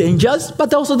some dangers,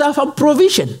 but also there are some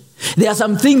provision. There are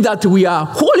some things that we are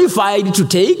qualified to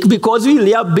take because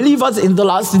we are believers in the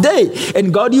last day.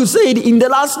 And God, you said in the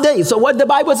last day. So what the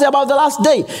Bible says about the last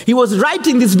day? He was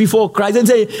writing this before Christ and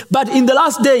saying, but in the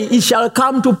last day it shall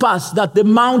come to pass that the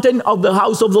mountain of the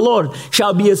house of the Lord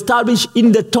shall be established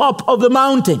in the top of the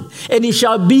mountain, and it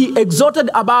shall be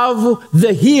exalted above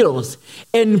the hills,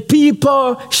 and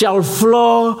people shall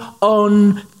flow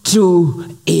on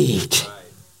to it.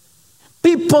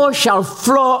 People shall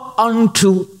flow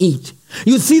unto it.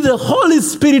 You see, the Holy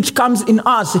Spirit comes in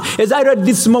us. As I read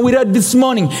we read this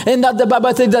morning, and that the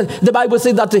Bible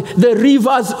says that the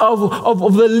rivers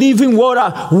of the living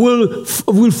water will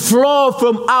flow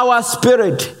from our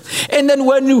spirit. And then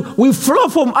when we flow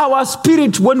from our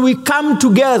spirit, when we come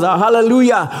together,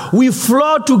 hallelujah, we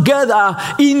flow together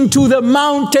into the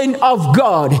mountain of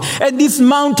God. And this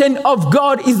mountain of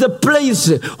God is the place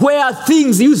where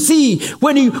things, you see,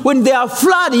 when they are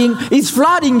flooding,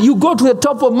 you go to the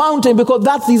top of mountain because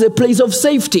that is a place of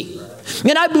safety.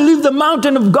 And I believe the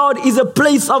mountain of God is a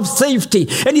place of safety.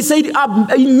 And he said, in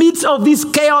the midst of this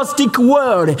chaotic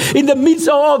world, in the midst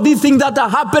of all these things that are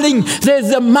happening, there's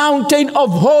a mountain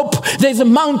of hope. There's a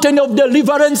mountain of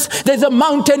deliverance. There's a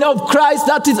mountain of Christ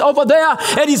that is over there.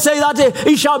 And he said that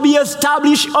it shall be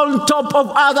established on top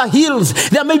of other hills.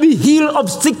 There may be hill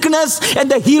of sickness and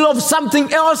the hill of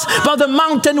something else, but the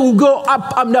mountain will go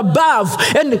up and above.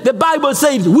 And the Bible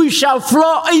says we shall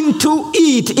flow into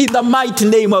it in the mighty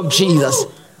name of Jesus.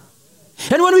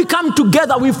 And when we come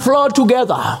together, we flow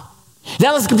together. The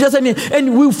other scripture says,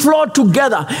 and we flow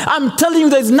together. I'm telling you,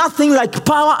 there's nothing like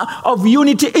power of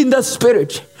unity in the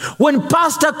spirit. When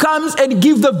pastor comes and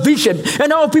gives the vision,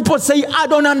 and all people say, I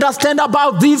don't understand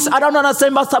about this, I don't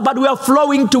understand, pastor, but we are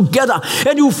flowing together.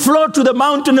 And you flow to the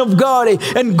mountain of God,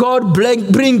 and God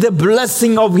bring the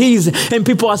blessing of His, and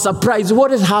people are surprised.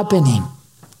 What is happening?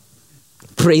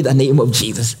 Pray the name of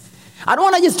Jesus. I don't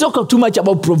want to just talk too much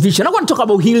about provision. I want to talk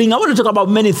about healing. I want to talk about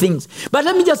many things. But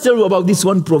let me just tell you about this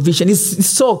one provision. It's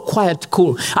so quite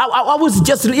cool. I was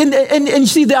just, and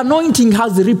see, the anointing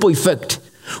has a ripple effect.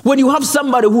 When you have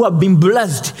somebody who have been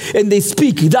blessed and they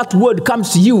speak, that word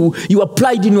comes to you, you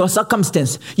apply it in your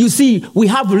circumstance. You see, we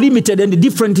have limited and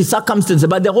different circumstances,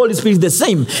 but the Holy Spirit is the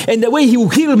same. And the way He will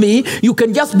heal me, you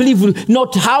can just believe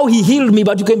not how He healed me,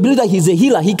 but you can believe that He's a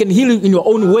healer. He can heal you in your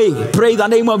own way. Pray the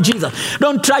name of Jesus.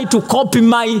 Don't try to copy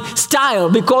my style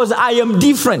because I am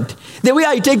different. The way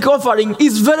I take offering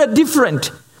is very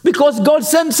different Because God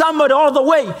sent somebody all the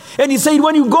way. And he said,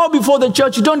 when you go before the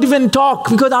church, you don't even talk.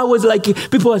 Because I was like,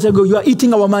 people would say, you are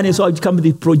eating our money. So I'd come with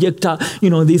the projector,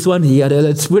 this one here,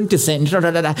 that's 20 cents.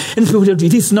 And people said,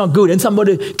 this is not good. And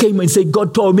somebody came and said,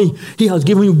 God told me he has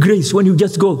given you grace. When you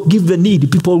just go, give the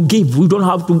need, people give. We don't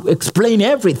have to explain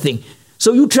everything.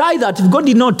 So you try that. If God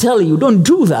did not tell you, don't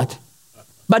do that.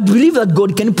 But believe that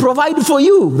God can provide for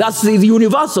you. That's the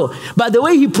universal. But the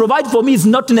way he provides for me is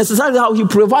not necessarily how he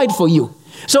provides for you.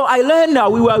 So I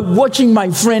learned, we were watching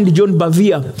my friend John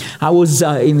Bavia. I was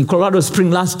in Colorado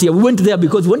Springs last year. We went there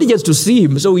because we wanted just to see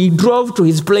him. So we drove to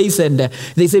his place, and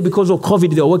they said because of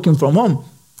COVID, they were working from home.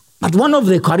 But one of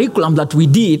the curriculum that we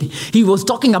did, he was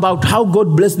talking about how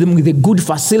God blessed them with a good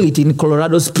facility in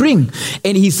Colorado Springs.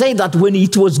 And he said that when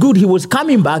it was good, he was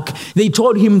coming back, they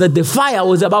told him that the fire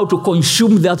was about to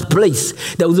consume that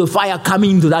place. There was a fire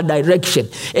coming into that direction.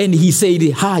 And he said,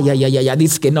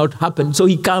 this cannot happen. So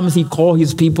he comes, he calls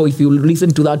his people. If you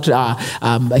listen to that,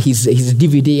 his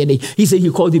DVD, and he said he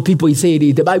called the people, he said,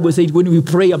 the Bible said when we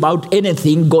pray about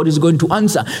anything, God is going to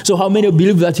answer. So how many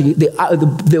believe that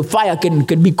the fire can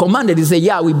be commanded? He said,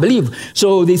 yeah, we believe.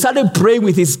 So they started praying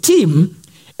with his team,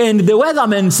 and the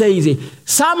weatherman says,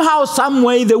 somehow, some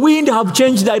way, the wind have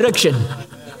changed direction.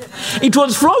 It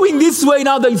was flowing this way,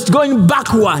 now that it's going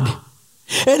backward.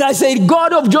 And I said,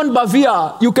 God of John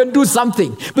Bavia, you can do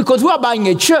something. Because we are buying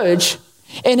a church,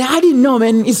 and I didn't know,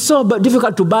 man, it's so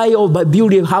difficult to buy or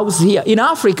build a house here. In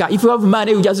Africa, if you have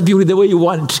money, you just build it the way you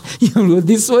want.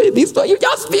 This way, you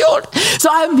just build. So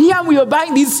I'm here, we were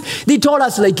buying this. They told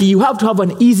us, you have to have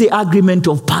an easy agreement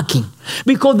of parking.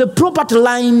 Because the property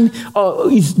line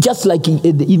is just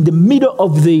in the middle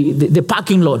of the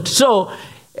parking lot. So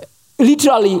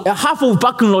literally, half of the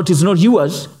parking lot is not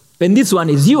yours, and this one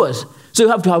is yours. So you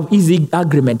have to have easy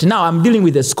agreement. Now I'm dealing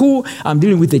with the school, I'm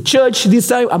dealing with the church this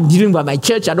time, I'm dealing with my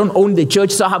church. I don't own the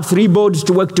church, so I have 3 boards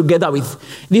to work together with.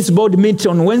 This board meets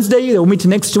on Wednesday, they'll meet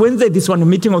next Wednesday, this one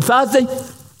meeting on Thursday.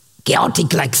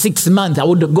 Chaotic, 6 months, I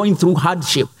would have going through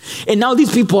hardship. And now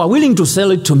these people are willing to sell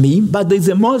it to me, but there's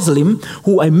a Muslim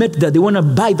who I met that they want to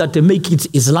buy that and make it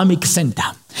Islamic center.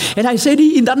 And I said,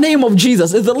 in the name of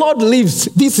Jesus, as the Lord lives,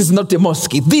 this is not a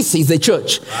mosque, this is a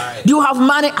church. Right. Do you have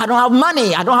money? I don't have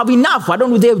money. I don't have enough.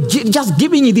 They're just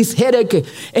giving you this headache.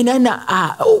 And then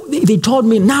they told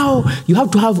me, now you have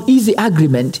to have easy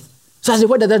agreement. So I said,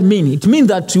 what does that mean? It means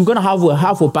that you're going to have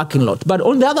half a parking lot. But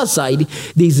on the other side,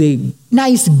 there's a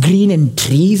nice green and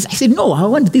trees. I said, no, I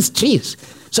want these trees.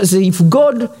 So I said, if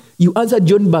God, you answer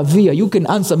John Bavia, you can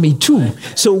answer me too.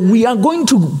 So we are going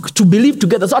to believe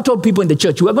together. So I told people in the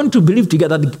church, we are going to believe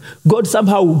together that God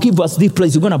somehow will give us this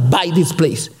place. We're going to buy this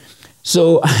place.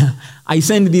 So I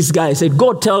sent this guy, I said,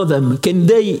 go tell them, can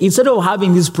they, instead of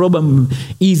having this problem,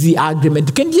 easy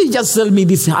agreement, can you just sell me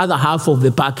this other half of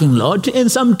the parking lot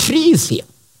and some trees here?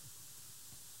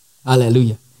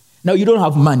 Hallelujah. Now you don't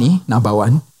have money, number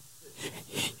one.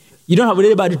 You don't have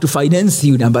anybody to finance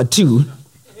you, number two.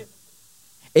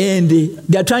 And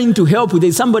they're trying to help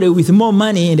with somebody with more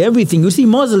money and everything. You see,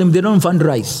 Muslims, they don't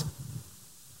fundraise.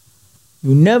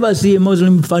 You never see a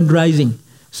Muslim fundraising.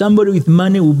 Somebody with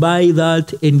money will buy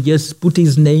that and just put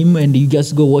his name and you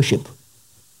just go worship.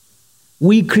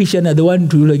 We Christians are the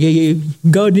ones to hey,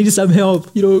 God needs some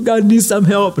help. God needs some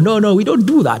help. No, we don't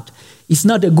do that. It's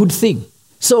not a good thing.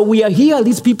 So we are here.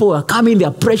 These people are coming. They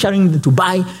are pressuring to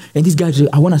buy. And this guy said,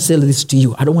 I want to sell this to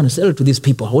you. I don't want to sell it to these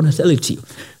people. I want to sell it to you.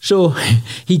 So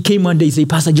he came one day and said,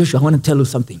 Pastor Joshua, I want to tell you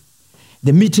something.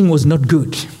 The meeting was not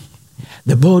good.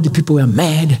 The board people were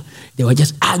mad. They were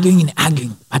just arguing and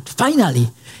arguing. But finally,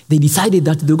 they decided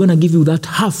that they're going to give you that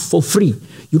half for free.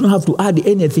 You don't have to add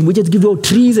anything. We just give you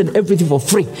trees and everything for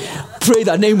free. Pray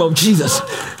the name of Jesus.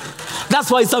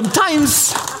 That's why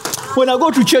sometimes when I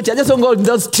go to church, I just don't go to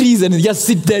those trees and just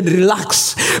sit there and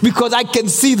relax. Because I can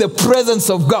see the presence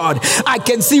of God. I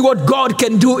can see what God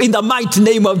can do in the mighty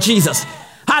name of Jesus.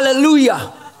 Hallelujah.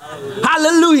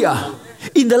 Hallelujah.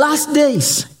 In the last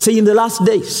days, say in the last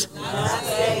days,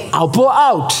 I'll pour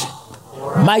out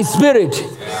my spirit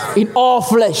in all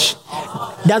flesh.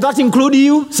 Does that include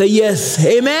you? Say yes.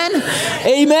 Amen.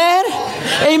 Amen.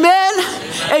 Amen.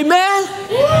 Amen.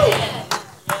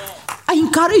 I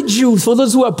encourage you, for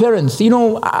those who are parents,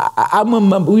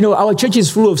 our church is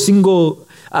full of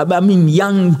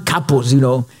young couples,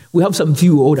 We have some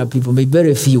few older people, maybe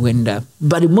very few,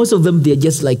 but most of them, they're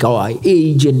just like our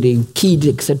age and the kids,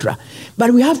 etc.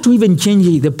 But we have to even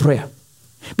change the prayer.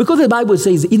 Because the Bible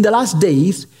says, in the last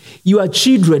days, your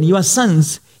children, your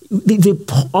sons, the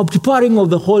outpouring of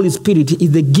the Holy Spirit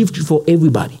is the gift for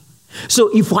everybody. So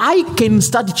if I can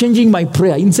start changing my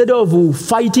prayer, instead of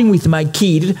fighting with my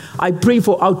kid, I pray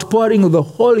for outpouring of the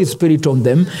Holy Spirit on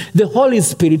them. The Holy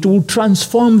Spirit will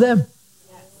transform them.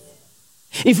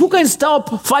 If you can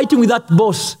stop fighting with that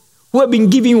boss who have been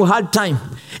giving you a hard time,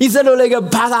 instead of like,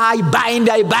 Pastor, I bind,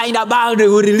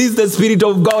 we release the Spirit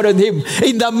of God on him.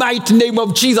 In the mighty name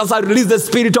of Jesus, I release the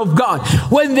Spirit of God.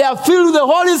 When they are filled with the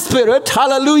Holy Spirit,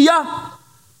 hallelujah,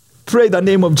 pray the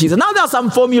name of Jesus. Now there are some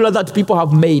formulas that people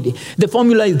have made. The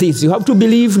formula is this. You have to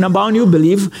believe. Number one, you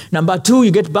believe. Number two,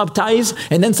 you get baptized.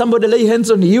 And then somebody lay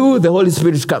hands on you, the Holy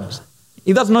Spirit comes.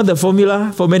 If that's not the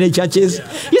formula for many churches,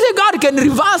 you say God can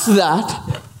reverse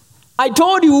that. I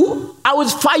told you, I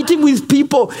was fighting with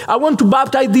people. I want to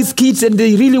baptize these kids and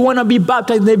they really want to be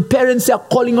baptized. Their parents are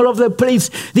calling all over the place.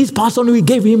 This person, we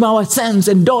gave him our sons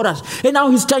and daughters. And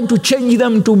now he's trying to change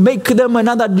them, to make them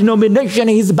another denomination.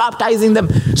 He's baptizing them.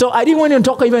 So I didn't want to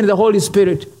talk even the Holy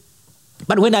Spirit.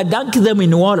 But when I dunked them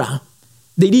in water,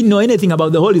 they didn't know anything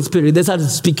about the Holy Spirit. They started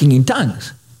speaking in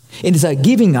tongues. And it's like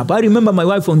giving up. I remember my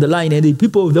wife on the line, and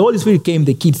the Holy Spirit came,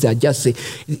 the kids are just say,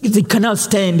 they cannot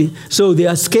stand, so they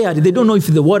are scared. They don't know if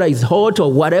the water is hot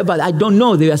or whatever. I don't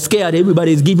know. They are scared.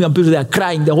 Everybody is giving up. People, they are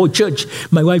crying. The whole church.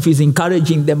 My wife is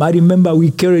encouraging them. I remember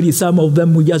we carried some of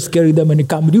them. We just carry them and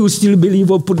come. Do you still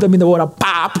believe or put them in the water?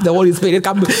 Pop, the Holy Spirit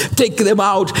come, take them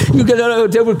out. You can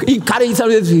encourage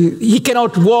them. He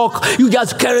cannot walk. You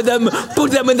just carry them,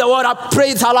 put them in the water.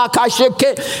 Praise Allah.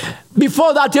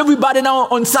 Before that, everybody now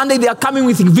on Sunday, they are coming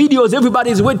with videos.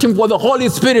 Everybody is waiting for the Holy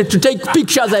Spirit to take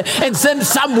pictures and send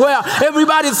somewhere.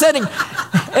 Everybody's sending.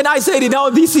 And I said,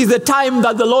 this is the time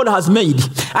that the Lord has made.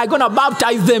 I'm going to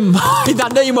baptize them in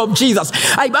the name of Jesus.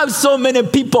 I baptized so many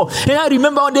people. And I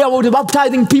remember one day I was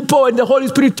baptizing people and the Holy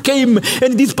Spirit came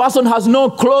and this person has no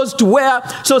clothes to wear.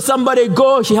 So somebody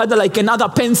go, she had like another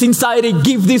pants inside and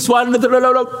give this one.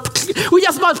 We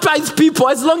just baptize people.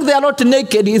 As long as they are not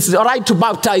naked, it's all right to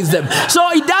baptize them. So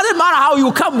it doesn't matter how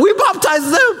you come, we baptize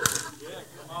them.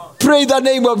 Pray the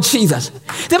name of Jesus.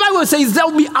 The Bible says there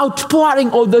will be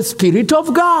outpouring of the Spirit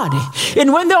of God.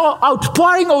 And when the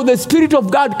outpouring of the Spirit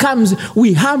of God comes,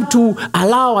 we have to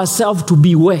allow ourselves to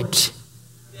be wet.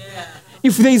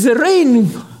 If there is a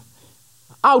rain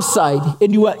outside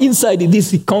and you are inside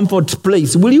this comfort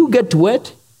place, will you get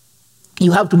wet?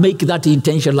 You have to make that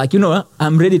intention, like,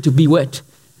 I'm ready to be wet.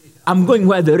 I'm going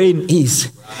where the rain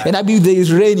is. And I believe there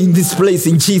is rain in this place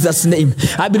in Jesus' name.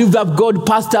 I believe that God,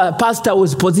 pastor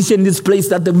was positioned in this place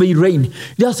that there may rain.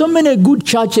 There are so many good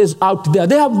churches out there.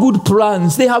 They have good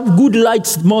plans. They have good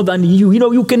lights more than you.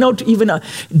 You cannot even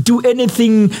do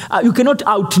anything. You cannot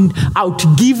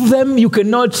outgive them. You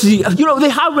cannot, they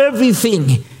have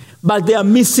everything. But they are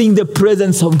missing the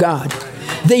presence of God.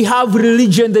 They have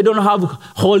religion, they don't have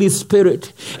Holy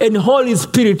Spirit. And Holy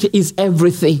Spirit is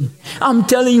everything. I'm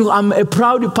telling you, I'm a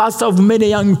proud pastor of many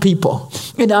young people.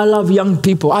 And I love young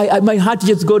people. My heart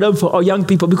just goes up for our young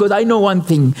people because I know one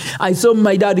thing. I saw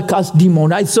my dad cast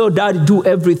demon. I saw dad do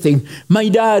everything. My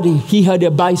dad, he had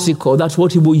a bicycle. That's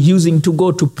what he was using to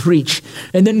go to preach.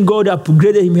 And then God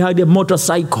upgraded him. He had a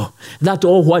motorcycle. That's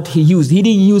all what he used. He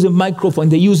didn't use a microphone.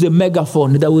 They used a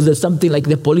megaphone. That was something like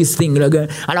the police thing. And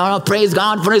I want to praise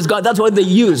God. Praise God. That's what they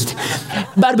used.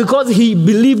 But because he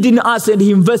believed in us and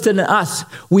he invested in us,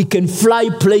 we can fly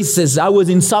places. I was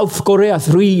in South Korea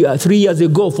 3 years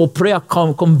ago for prayer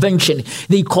convention.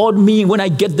 They called me. When I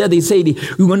get there, they said,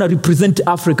 we want to represent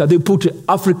Africa. They put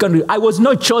African. I was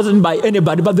not chosen by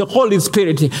anybody, but the Holy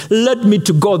Spirit led me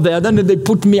to go there. Then they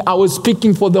put me. I was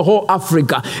speaking for the whole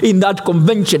Africa in that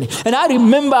convention. And I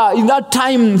remember in that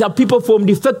time, the people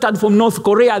defected from North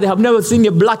Korea, they have never seen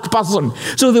a black person.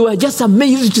 So they were just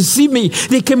amazed to see me.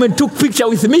 They came and took picture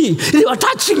with me. They were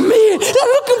touching me. They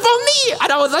were looking for me.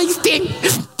 And I was like,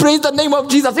 praise the name of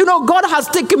Jesus. God has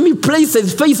taken me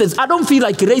faces. I don't feel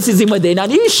like racism is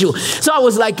an issue. So I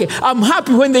was like, I'm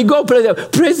happy when they go,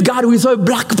 praise God, we saw a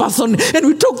black person and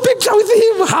we took picture with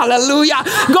him. Hallelujah.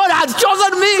 God has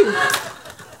chosen me.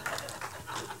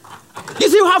 You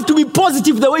see, you have to be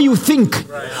positive the way you think.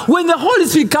 When the Holy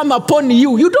Spirit comes upon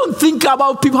you, you don't think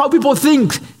about how people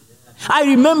think. I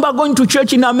remember going to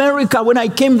church in America when I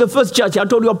came the first church. I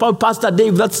told you about Pastor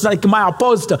Dave. That's like my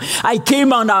apostle. I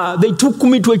came and they took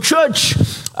me to a church.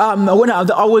 When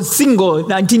I was single,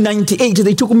 1998,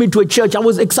 they took me to a church. I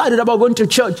was excited about going to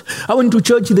church. I went to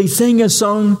church. They sang a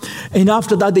song. And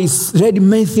after that, they read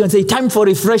Matthew and said, time for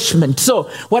refreshment. So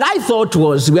what I thought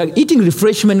was, we are eating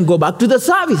refreshment, go back to the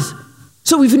service.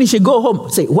 So we finish and go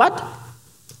home. Say, what?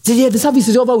 Say, yeah, the service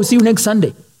is over. We'll see you next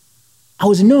Sunday. I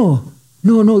was, no,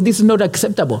 this is not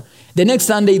acceptable. The next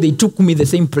Sunday, they took me the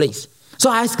same place. So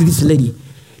I asked this lady,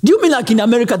 Do you mean like in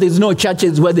America there's no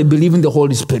churches where they believe in the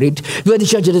Holy Spirit? Where the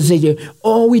churches say,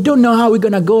 oh, we don't know how we're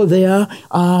going to go there.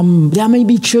 There may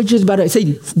be churches, but I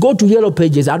say, go to Yellow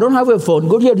Pages. I don't have a phone.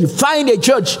 Go here, find a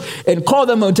church and call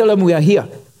them and tell them we are here.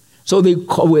 So they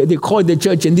called the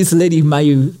church, and this lady, my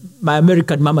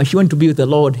American mama, she went to be with the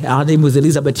Lord. Her name was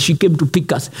Elizabeth. She came to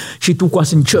pick us. She took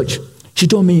us in church. She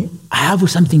told me, I have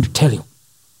something to tell you.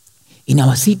 In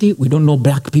our city, we don't know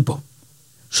black people.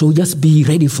 So just be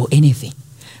ready for anything.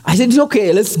 I said, it's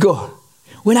okay, let's go.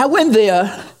 When I went there,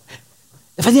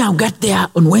 the first thing I got there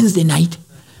on Wednesday night,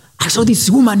 I saw this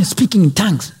woman speaking in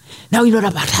tongues. Now you know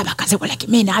about Habakkuk. I said, well, like,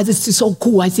 man, this is so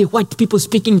cool. I say, white people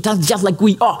speaking in tongues just like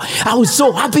we are. I was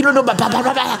so happy.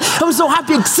 I was so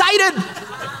happy, excited.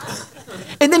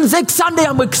 And then next Sunday,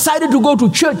 I'm excited to go to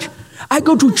church. I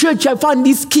go to church, I find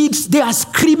these kids, they are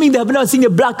screaming, they have never seen a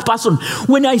black person.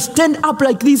 When I stand up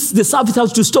like this, the service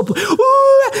has to stop.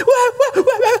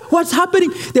 What's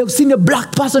happening? They've seen a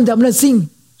black person they have never seen.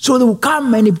 So they will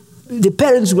come and the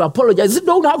parents will apologize. They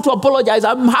don't have to apologize.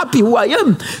 I'm happy who I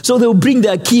am. So they will bring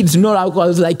their kids, I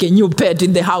was like a new pet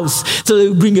in the house. So they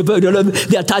will bring a bird,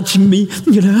 they are touching me,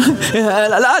 touch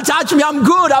me, I'm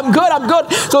good.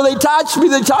 So they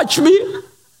touch me.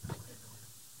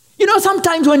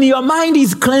 Sometimes when your mind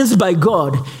is cleansed by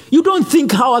God, you don't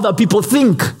think how other people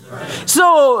think.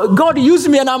 So God used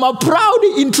me, and I'm a proud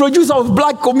introducer of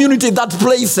black community in that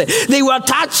place. They were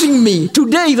touching me.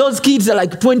 Today, those kids are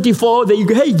like 24. They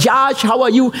go, hey, Josh, how are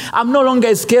you? I'm no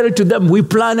longer scared to them. We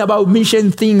plan about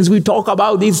mission things. We talk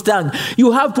about this thing.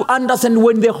 You have to understand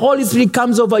when the Holy Spirit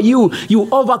comes over you, you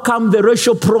overcome the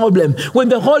racial problem. When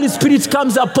the Holy Spirit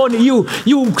comes upon you,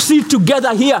 you sit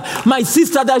together here. My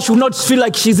sister there should not feel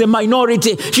like she's a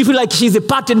minority. She feels like she's a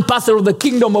part and parcel of the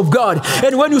kingdom of God.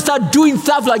 And when you start doing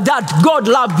stuff like that, God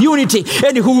loves unity,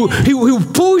 and he will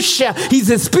push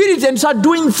his spirit and start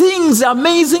doing things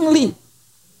amazingly.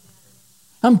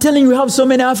 I'm telling you, we have so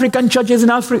many African churches in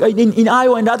Africa, in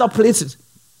Iowa and other places.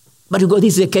 But you go,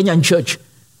 this is a Kenyan church.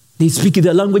 They speak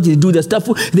their language, they do their stuff,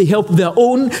 they help their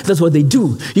own, that's what they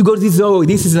do. You go, this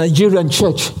is a Nigerian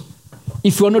church.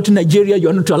 If you are not in Nigeria, you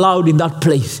are not allowed in that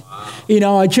place. In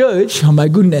our church, oh my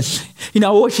goodness, in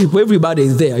our worship, everybody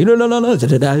is there. No.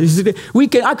 We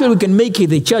can make it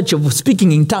the church of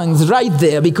speaking in tongues right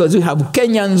there, because we have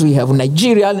Kenyans, we have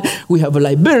Nigerians, we have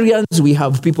Liberians, we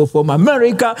have people from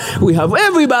America, we have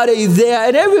everybody is there,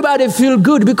 and everybody feel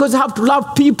good because they have to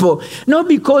love people, not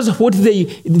because of what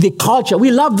the culture.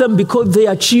 We love them because they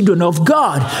are children of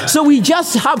God. So we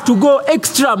just have to go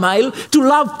extra mile to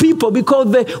love people,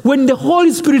 because when the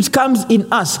Holy Spirit comes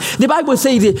in us, the Bible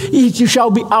says it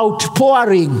shall be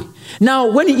outpouring. Now,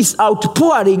 when it is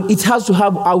outpouring, it has to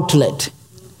have outlet.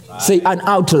 Say an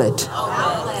outlet.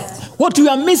 What we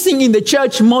are missing in the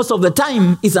church most of the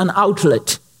time is an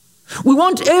outlet. We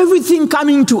want everything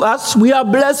coming to us. We are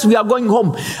blessed. We are going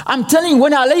home. I'm telling you,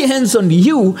 when I lay hands on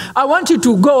you, I want you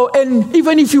to go, and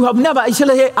even if you have never, I say,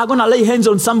 hey, I'm going to lay hands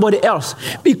on somebody else,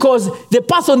 because the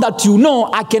person that you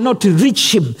know, I cannot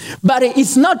reach him. But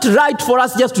it's not right for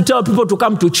us just to tell people to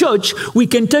come to church. We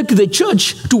can take the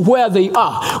church to where they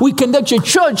are. We can take the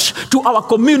church to our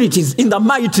communities in the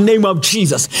mighty name of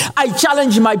Jesus. I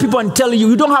challenge my people and tell you,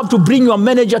 you don't have to bring your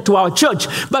manager to our church,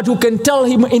 but you can tell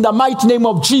him in the mighty name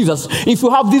of Jesus, if you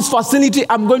have this facility,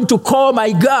 I'm going to call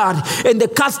my God, and the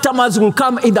customers will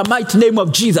come in the mighty name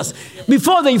of Jesus.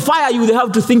 Before they fire you, they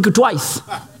have to think twice.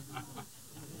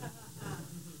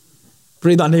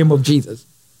 Pray the name of Jesus.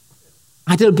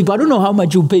 I tell people, I don't know how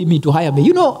much you pay me to hire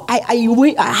me.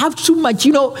 I have too much,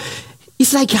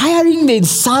 it's like hiring the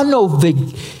son of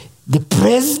the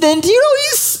president.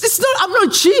 It's not, I'm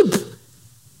not cheap.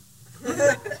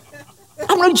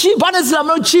 I'm not cheap. Honestly, I'm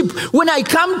not cheap. When I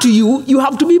come to you, you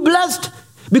have to be blessed.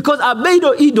 Because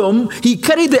Obed-Edom, he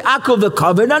carried the Ark of the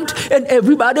Covenant, and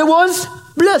everybody was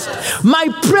blessed. My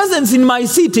presence in my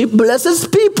city blesses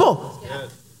people.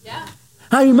 Yeah.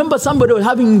 I remember somebody was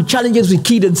having challenges with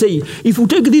kids and say, if you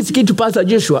take this kid to Pastor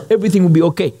Joshua, everything will be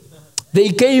okay. They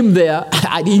came there.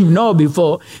 I didn't know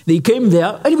before. They came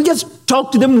there, and we just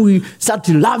talked to them. We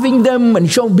started loving them, and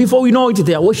before we know it,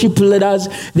 they are worship leaders.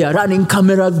 They are running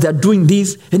cameras. They are doing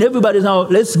this, and everybody's now,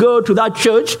 let's go to that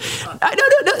church.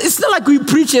 It's not like we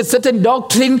preach a certain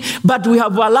doctrine, but we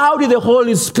have allowed the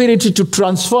Holy Spirit to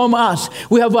transform us.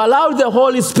 We have allowed the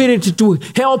Holy Spirit to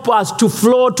help us to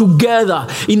flow together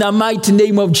in the mighty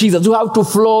name of Jesus. We have to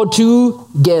flow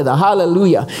together.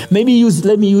 Hallelujah. Let me use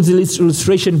this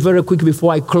illustration very quick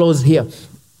before I close here.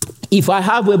 If I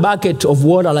have a bucket of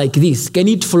water like this, can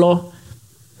it flow?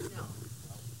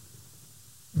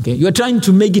 Okay, you're trying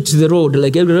to make it to the road,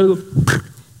 like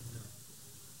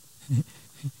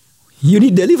you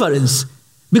need deliverance.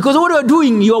 Because what you're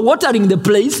doing, you're watering the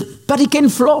place, but it can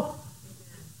flow.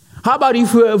 How about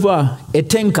if you have a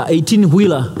tanker,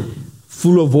 18-wheeler,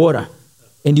 full of water,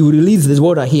 and you release this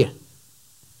water here?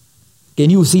 Can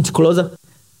you sit closer?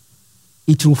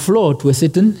 It will flow to a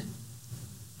certain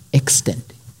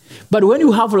extent. But when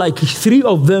you have like 3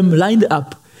 of them lined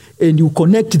up and you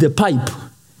connect the pipe,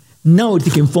 now it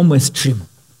can form a stream.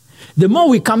 The more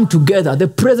we come together, the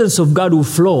presence of God will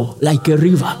flow like a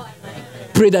river.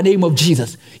 Pray the name of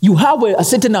Jesus. You have a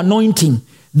certain anointing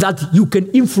that you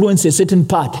can influence a certain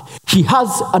part. He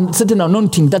has a certain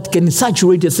anointing that can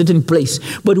saturate a certain place.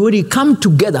 But when we come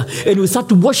together and we start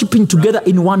worshiping together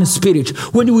in one spirit,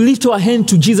 when we lift our hand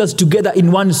to Jesus together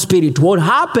in one spirit, what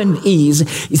happened is,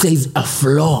 it says a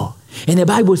flow. And the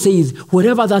Bible says,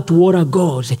 wherever that water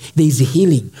goes, there is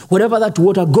healing. Wherever that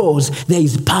water goes, there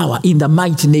is power in the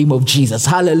mighty name of Jesus.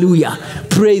 Hallelujah.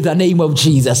 Praise the name of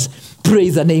Jesus.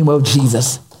 Praise the name of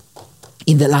Jesus.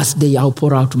 In the last day, I'll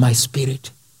pour out my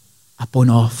spirit upon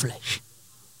all flesh.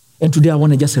 And today I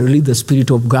want to just release the Spirit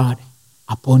of God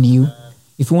upon you.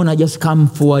 If you want to just come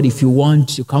forward, if you want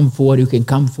to come forward, you can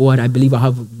come forward. I believe I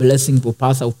have a blessing for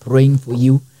Pastor of praying for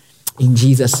you in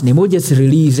Jesus' name. We'll just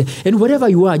release. And wherever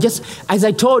you are, just as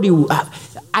I told you,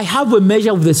 I have a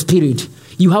measure of the Spirit.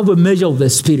 You have a measure of the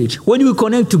Spirit. When we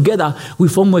connect together, we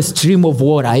form a stream of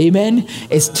water. Amen?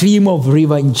 A stream of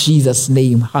river in Jesus'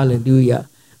 name. Hallelujah.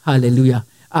 Hallelujah.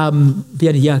 Come,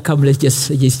 let's just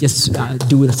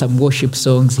do some worship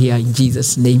songs here in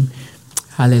Jesus' name.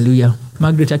 Hallelujah.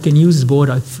 Margaret, I can use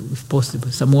water if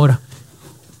possible. Some water.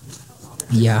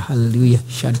 Yeah, hallelujah.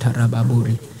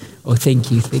 Shantarababuri. Oh, thank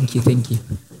you. Thank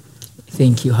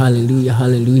you. Hallelujah.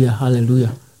 Hallelujah.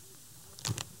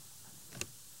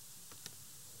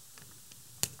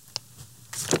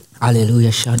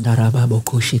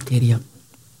 Shandarababokosheteria.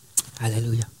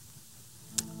 Hallelujah.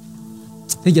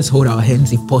 Let's just hold our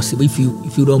hands if possible, if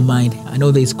you don't mind. I know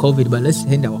there is COVID, but let's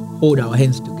hold our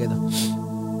hands together.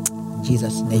 In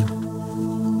Jesus' name.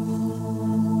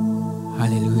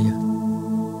 Hallelujah.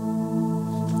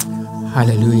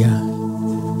 Hallelujah.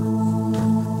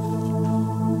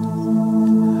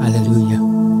 Hallelujah.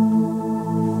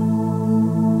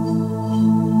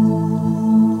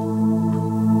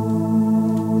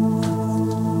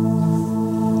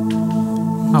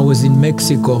 I was in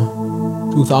Mexico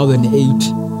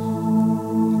 2008.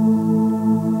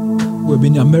 We've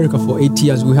been in America for 8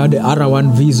 years. We had the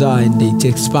R1 visa and it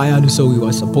expired, so we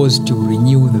were supposed to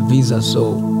renew the visa.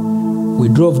 So we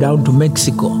drove down to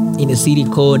Mexico in a city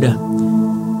called,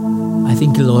 I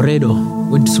think, Laredo.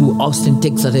 Went through Austin,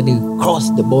 Texas, and we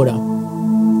crossed the border.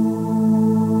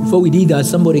 Before we did that,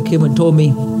 somebody came and told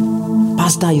me,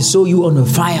 Pastor, I saw you on a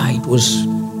fire. It was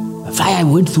a fire. I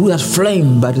went through that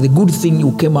flame, but the good thing,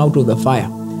 you came out of the fire.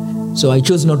 So I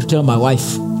chose not to tell my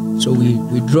wife. So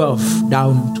we drove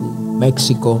down to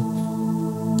Mexico.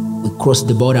 We crossed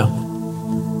the border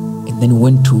and then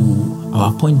went to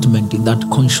our appointment in that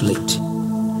consulate.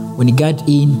 When we got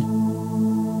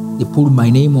in, they pulled my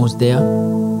name was there.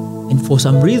 And for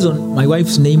some reason, my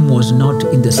wife's name was not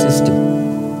in the system.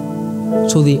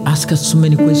 So they asked us so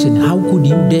many questions. How could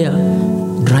you dare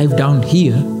drive down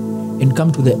here and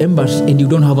come to the embassy and you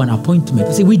don't have an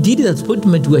appointment? See, we did that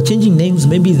appointment. We were changing names.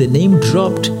 Maybe the name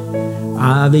dropped.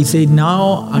 They said,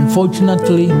 now,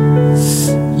 unfortunately,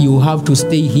 you have to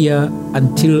stay here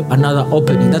until another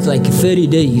opening. That's like 30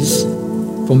 days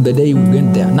from the day we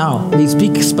went there. Now, they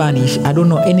speak Spanish. I don't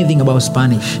know anything about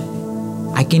Spanish.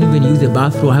 I can't even use the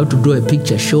bathroom. I have to draw a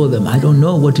picture, show them. I don't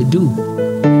know what to do.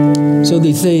 So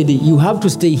they said, you have to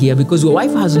stay here because your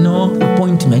wife has no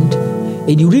appointment.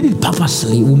 And you did it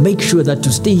purposely. We'll make sure that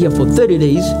you stay here for 30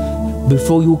 days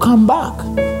before you come back.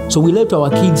 So we left our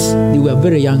kids. They were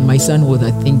very young. My son was,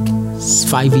 I think,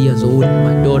 5 years old.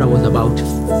 My daughter was about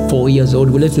 4 years old.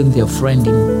 We left them with their friend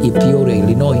in Peoria,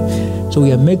 Illinois. So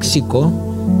we are in Mexico.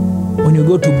 When you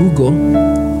go to Google,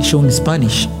 it's showing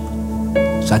Spanish.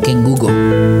 So I can Google.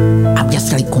 I'm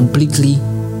just like completely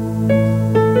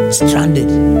stranded.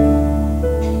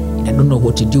 And I don't know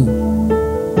what to do.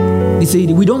 They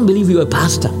said, we don't believe you're a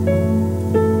pastor.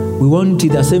 We want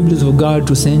the Assemblies of God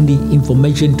to send the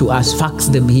information to us, fax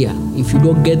them here. If you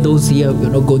don't get those here,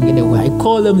 you're not going anywhere. I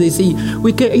call them, they say,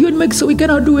 you're in Mexico, we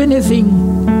cannot do anything.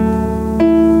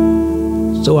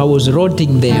 So I was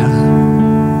rotting there.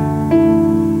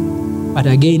 But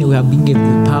again, we have been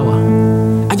given the power.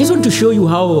 I just want to show you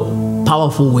how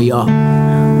powerful we are.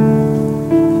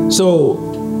 So,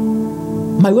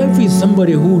 my wife is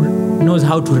somebody who knows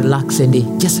how to relax and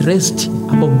just rest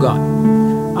above God.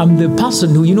 I'm the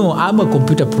person who, I'm a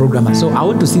computer programmer, so I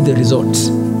want to see the results.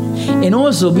 And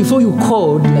also, before you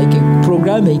code, like a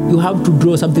programmer, you have to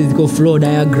draw something called flow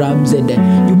diagrams, and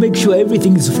you make sure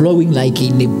everything is flowing like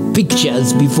in the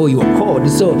pictures before you code.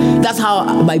 So that's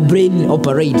how my brain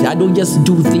operates. I don't just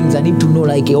do things. I need to know,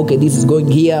 like, okay, this is going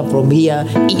here, from here,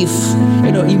 if,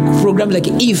 in programs like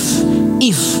if.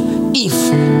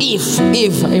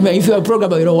 I mean, if you're a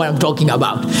programmer, you know what I'm talking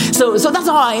about. So that's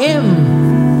how I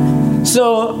am.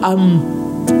 So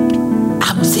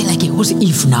I'm saying, like, what's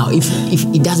if now? If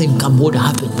it doesn't come, what will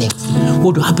happen next?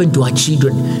 What will happen to our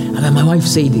children? And then my wife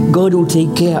said, God will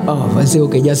take care of. I said,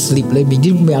 okay, just sleep. Leave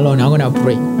me alone. I'm gonna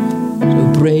pray.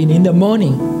 So praying in the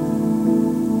morning.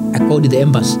 I called the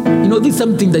embassy. This is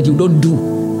something that you don't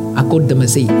do. I called them and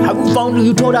say, have you found?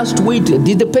 You told us to wait.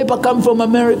 Did the paper come from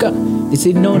America? They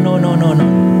said, no.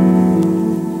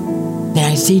 Then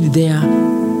I stayed there.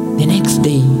 The next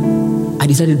day, I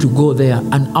decided to go there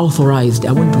unauthorized.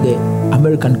 I went to the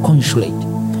American consulate.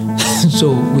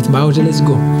 So with my hotel, let's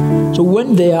go. So we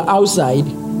went there outside.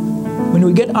 When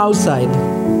we get outside,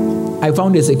 I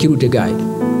found a security guide.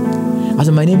 I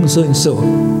said, my name is so-and-so,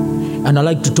 and I'd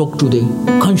like to talk to the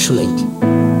consulate.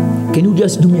 Can you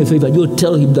just do me a favor? You'll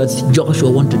tell him that Joshua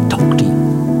wants to talk to you.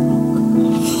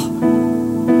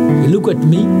 He looked at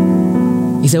me.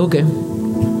 He said, okay.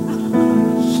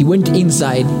 He went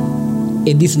inside,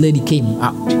 and this lady came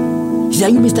out. She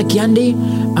said, are you Mr. Kiande?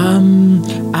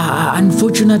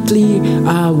 Unfortunately,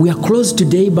 we are closed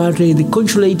today, but the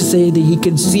consulate said he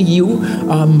can see you.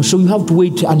 So you have to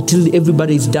wait until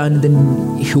everybody is done,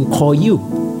 then he'll call you.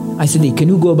 I said, can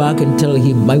you go back and tell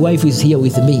him, my wife is here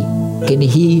with me. Can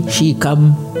she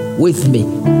come with me?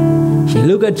 She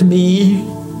looked at me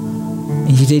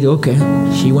and she said, okay.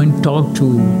 She went to talk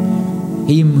to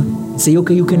him, say,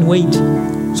 okay, you can wait.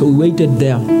 So we waited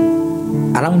there.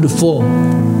 Around 4,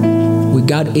 we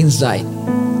got inside.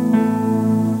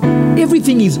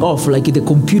 Everything is off, like the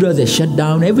computers are shut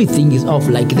down, everything is off,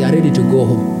 like they are ready to go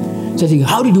home. So I said,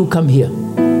 how did you come here?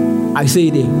 I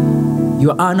said,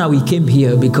 Your Honor, we came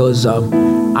here because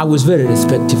I was very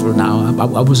respectful now.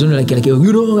 I was only like,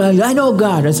 I know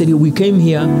God. I said, we came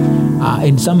here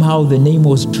and somehow the name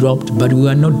was dropped, but we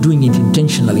are not doing it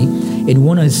intentionally. And we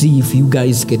want to see if you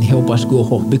guys can help us go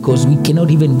home, because we cannot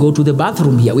even go to the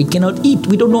bathroom here. We cannot eat.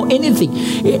 We don't know anything.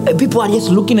 People are just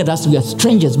looking at us. We are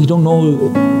strangers. We don't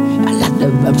know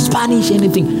Spanish,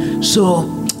 anything. So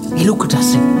he looked at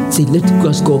us and said, let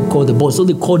us go call the boss. So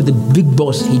they called the big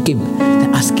boss. He came. They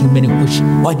asked him many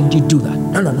questions. Why did you do that?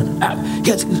 No.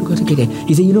 Yes. Okay.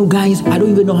 He said, guys, I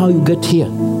don't even know how you get here,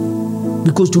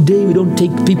 because today we don't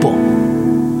take people.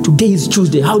 Today is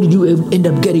Tuesday. How did you end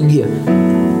up getting here?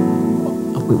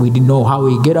 We didn't know how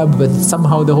we get up, but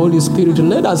somehow the Holy Spirit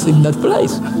led us in that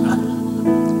place.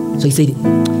 So he said,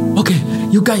 okay,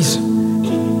 you guys,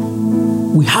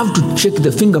 we have to check the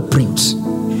fingerprints.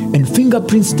 And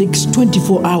fingerprints takes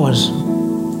 24 hours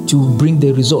to bring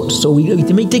the result. So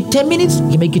it may take 10 minutes,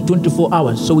 you make it 24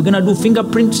 hours. So we're going to do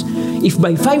fingerprints. If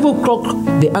by 5 o'clock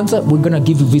the answer, we're going to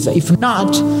give you visa. If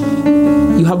not,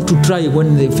 you have to try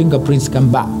when the fingerprints come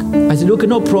back. I said, okay,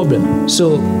 no problem.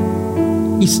 So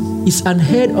it's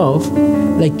unheard of,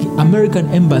 like American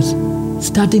embassy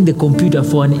starting the computer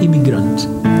for an immigrant.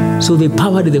 So they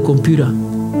powered the computer.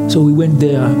 So we went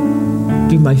there,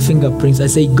 did my fingerprints. I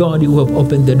say, God, you have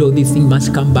opened the door. This thing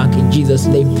must come back in Jesus'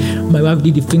 name. My wife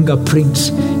did the fingerprints,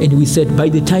 and we said, by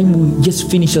the time we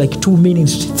just finished, like 2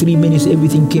 minutes, 3 minutes,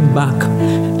 everything came back.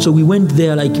 So we went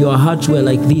there, like your hearts were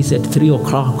like this at 3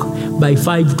 o'clock. By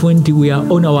 5:20, we are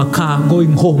on our car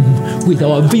going home with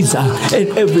our visa and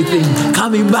everything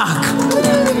coming back.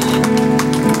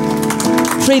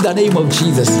 Praise the name of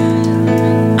Jesus.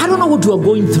 I don't know what you are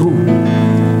going through,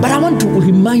 but I want to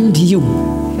remind you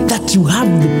that you have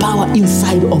the power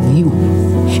inside of you.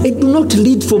 And do not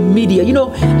lead from media.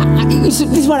 This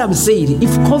is what I'm saying. If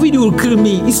COVID will kill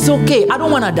me, it's okay. I don't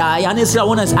want to die. Honestly,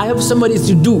 I have somebody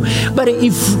to do. But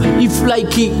if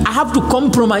like I have to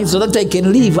compromise so that I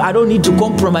can live, I don't need to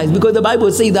compromise, because the Bible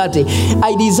says that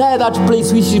I desire that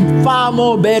place which is far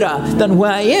more better than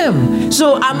where I am.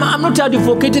 So I'm not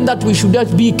advocating that we should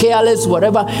just be careless,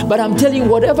 whatever. But I'm telling you,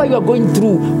 whatever you are going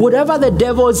through, whatever the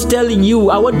devil is telling you,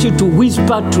 I want you to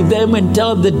whisper to them and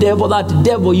tell the devil that,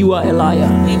 devil, you are a liar.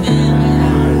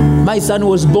 Amen. My son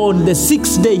was born the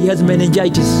 6th day. He has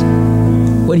meningitis.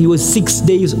 When he was 6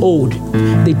 days old,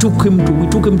 we took him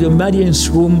to the Marian's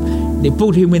room. They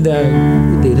put him in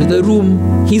the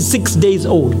room. He's 6 days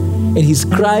old, and he's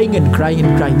crying and crying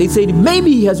and crying. They said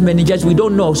maybe he has meningitis. We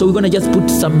don't know, so we're gonna just put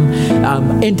some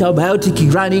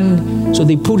antibiotic running. So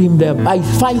they put him there. By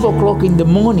 5 o'clock in the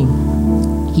morning,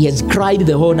 he has cried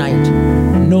the whole night.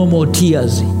 No more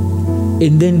tears.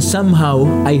 And then somehow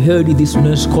I heard this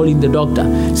nurse calling the doctor,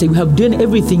 say, we have done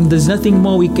everything, there's nothing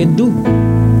more we can do.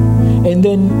 And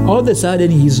then all of a sudden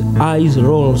his eyes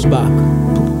rolls back,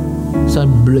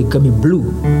 sun becoming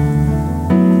blue.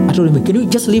 I told him, can you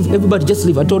just leave? Everybody just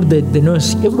leave. I told the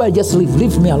nurse, everybody just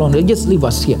leave me alone. Just leave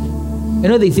us here.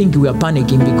 They think we are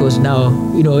panicking because now,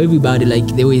 everybody like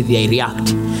the way they react.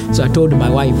 So I told my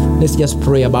wife, let's just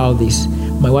pray about this.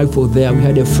 My wife was there. We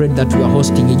had a friend that we were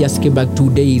hosting. He just came back 2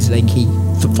 days, like he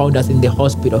found us in the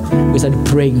hospital. We started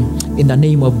praying in the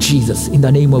name of Jesus, in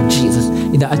the name of Jesus.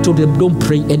 I told them, don't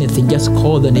pray anything, just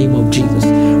call the name of Jesus.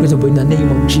 We said, in the name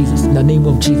of Jesus, in the name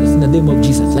of Jesus, in the name of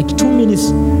Jesus. Like 2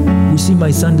 minutes, we see my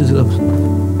son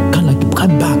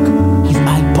come back. His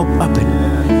eye popped up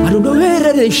and I don't know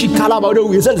where she we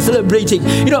started celebrating.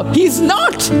 He's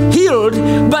not healed,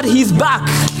 but he's back.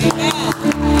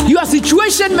 Your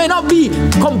situation may not be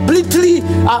completely,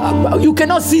 you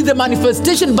cannot see the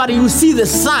manifestation, but you see the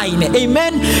sign.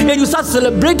 Amen. And you start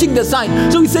celebrating the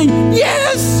sign. So we say,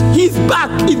 yes, he's back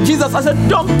in Jesus. I said,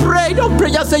 don't pray,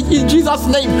 just say in Jesus'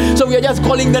 name. So we are just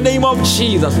calling the name of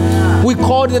Jesus. We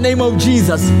called the name of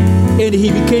Jesus and he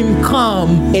became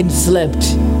calm and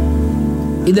slept.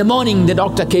 In the morning, the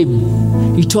doctor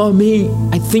came. He told me,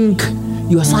 I think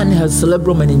your son has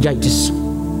cerebral meningitis.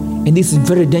 And this is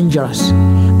very dangerous.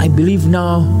 I believe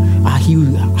now he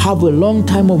will have a long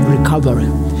time of recovery.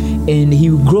 And he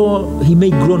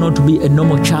may grow not to be a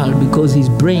normal child because his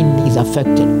brain is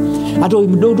affected. I told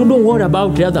him, don't worry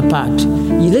about the other part.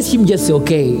 Let him just say,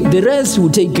 okay, the rest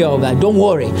will take care of that. Don't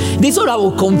worry. They sort of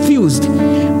were confused.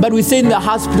 But we say in the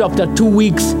hospital after 2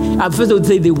 weeks, at first they would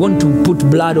say they want to put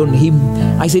blood on him.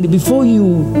 I said, before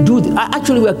you do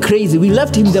actually we're crazy. We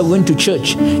left him there, went to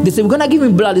church. They said, we're going to give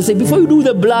him blood. They said, before you do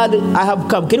the blood, I have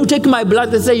come. Can you take my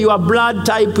blood? They say, your blood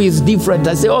type is different.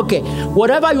 I say, okay,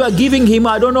 whatever you are giving him,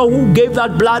 I don't know who gave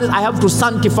that blood. I have to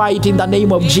sanctify it in the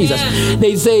name of Jesus.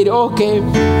 They said, okay,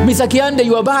 Mr. Kiande,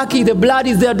 you are back. The blood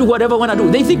is there. Do whatever you want to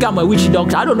do. They think I'm a witch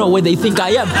doctor. I don't know where they think I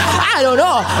am. I don't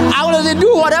know. I want to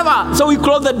do whatever. So we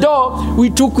closed the door.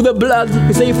 We took the blood.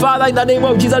 We say, Father, in the name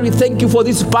of Jesus, we thank you for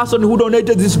this person who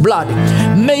donated this blood.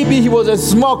 Maybe he was a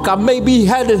smoker. Maybe he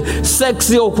had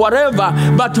sex or whatever.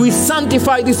 But we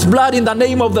sanctify this blood in the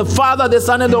name of the Father, the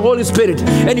Son, and the Holy Spirit.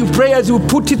 And you pray as you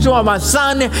put it on my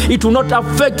son, it will not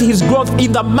affect his growth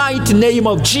in the mighty name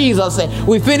of Jesus.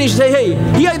 We finish, say,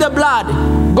 hey, here is the blood.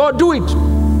 Go do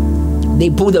it. They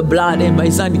put the blood and my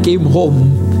son came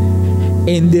home.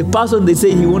 And the person they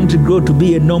say he wanted to grow to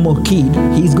be a normal kid,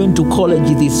 he's going to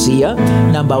college this year,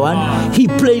 number one. He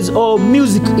plays all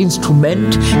music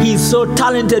instrument. He's so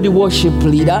talented worship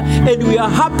leader. And we are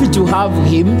happy to have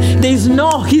him. There is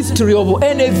no history of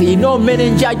anything, no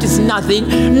meningitis, nothing,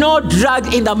 no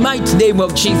drug in the mighty name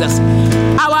of Jesus.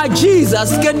 Our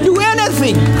Jesus can do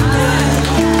anything.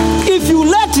 If you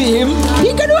let him,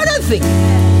 he can do anything.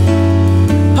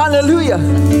 Hallelujah.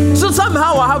 So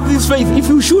somehow I have this faith. If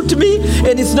you shoot me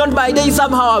and it's not by day,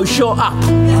 somehow I'll show up.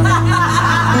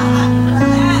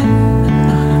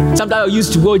 Sometimes I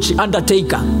used to watch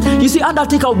Undertaker. You see,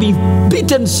 Undertaker will be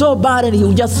beaten so bad and he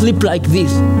will just sleep like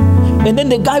this. And then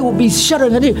the guy will be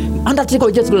shuddering and Undertaker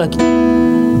will just go like,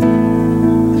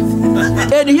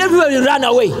 and everybody ran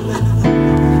away.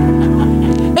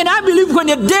 And I believe when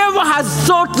the devil has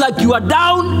thought like you are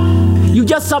down, you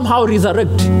just somehow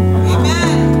resurrect.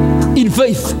 Amen. In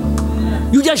faith.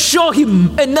 You just show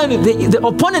him, and then the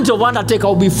opponent of Undertaker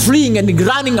will be fleeing and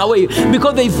running away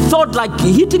because they thought like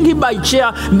hitting him by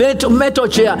chair, metal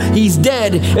chair, he's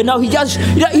dead. And now he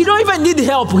don't even need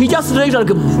help. He just like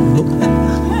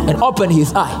and open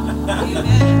his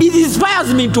eye. It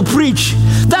inspires me to preach.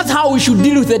 That's how we should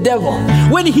deal with the devil.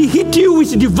 When he hit you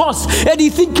with divorce and he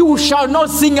think you shall not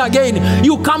sing again,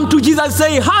 you come to Jesus and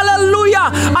say, hallelujah,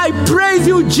 I praise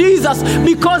you, Jesus,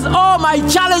 because all my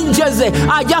challenges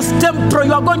are just temporary.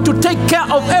 You are going to take care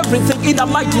of everything in the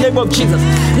mighty name of Jesus.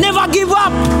 Never give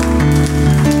up.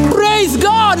 Praise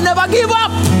God. Never give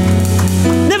up.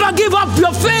 Never give up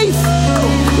your faith.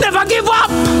 Never give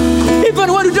up.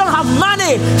 Even when you don't have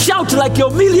money, shout like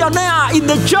you're a millionaire in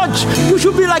the church. You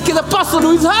should be like the person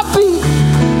who is happy.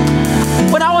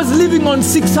 When I was living on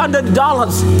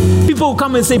 $600, people will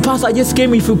come and say, Pastor, I just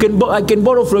came. If you can, I can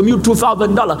borrow from you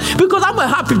 $2,000 because I'm a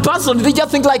happy person. They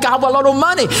just think like I have a lot of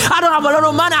money. I don't have a lot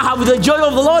of money. I have the joy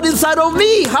of the Lord inside of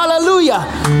me. Hallelujah.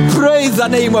 Praise the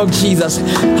name of Jesus.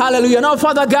 Hallelujah. Now,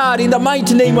 Father God, in the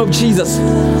mighty name of Jesus,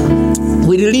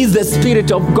 we release the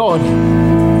Spirit of God.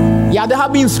 Yeah, there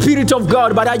have been Spirit of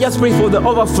God, but I just pray for the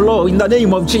overflow in the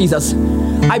name of Jesus.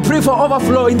 I pray for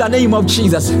overflow in the name of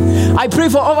Jesus. I pray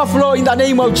for overflow in the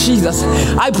name of Jesus.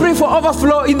 I pray for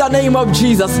overflow in the name of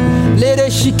Jesus.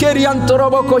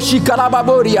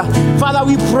 Father,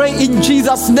 we pray in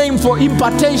Jesus' name for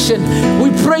impartation.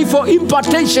 We pray for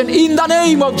impartation in the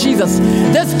name of Jesus.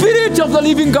 The Spirit of the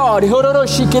living God. The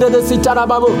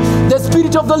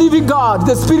Spirit of the living God.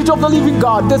 The Spirit of the living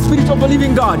God. The Spirit of the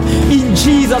living God. In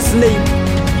Jesus'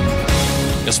 name.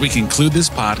 As we conclude this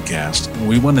podcast,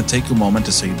 we want to take a moment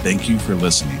to say thank you for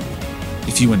listening.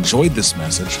 If you enjoyed this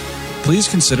message, please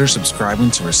consider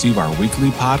subscribing to receive our weekly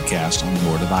podcast on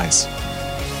your device.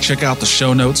 Check out the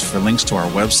show notes for links to our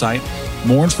website,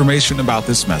 more information about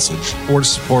this message, or to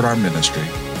support our ministry.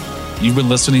 You've been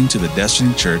listening to the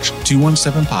Destiny Church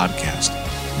 217 podcast,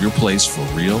 your place for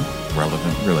real,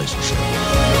 relevant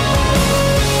relationship.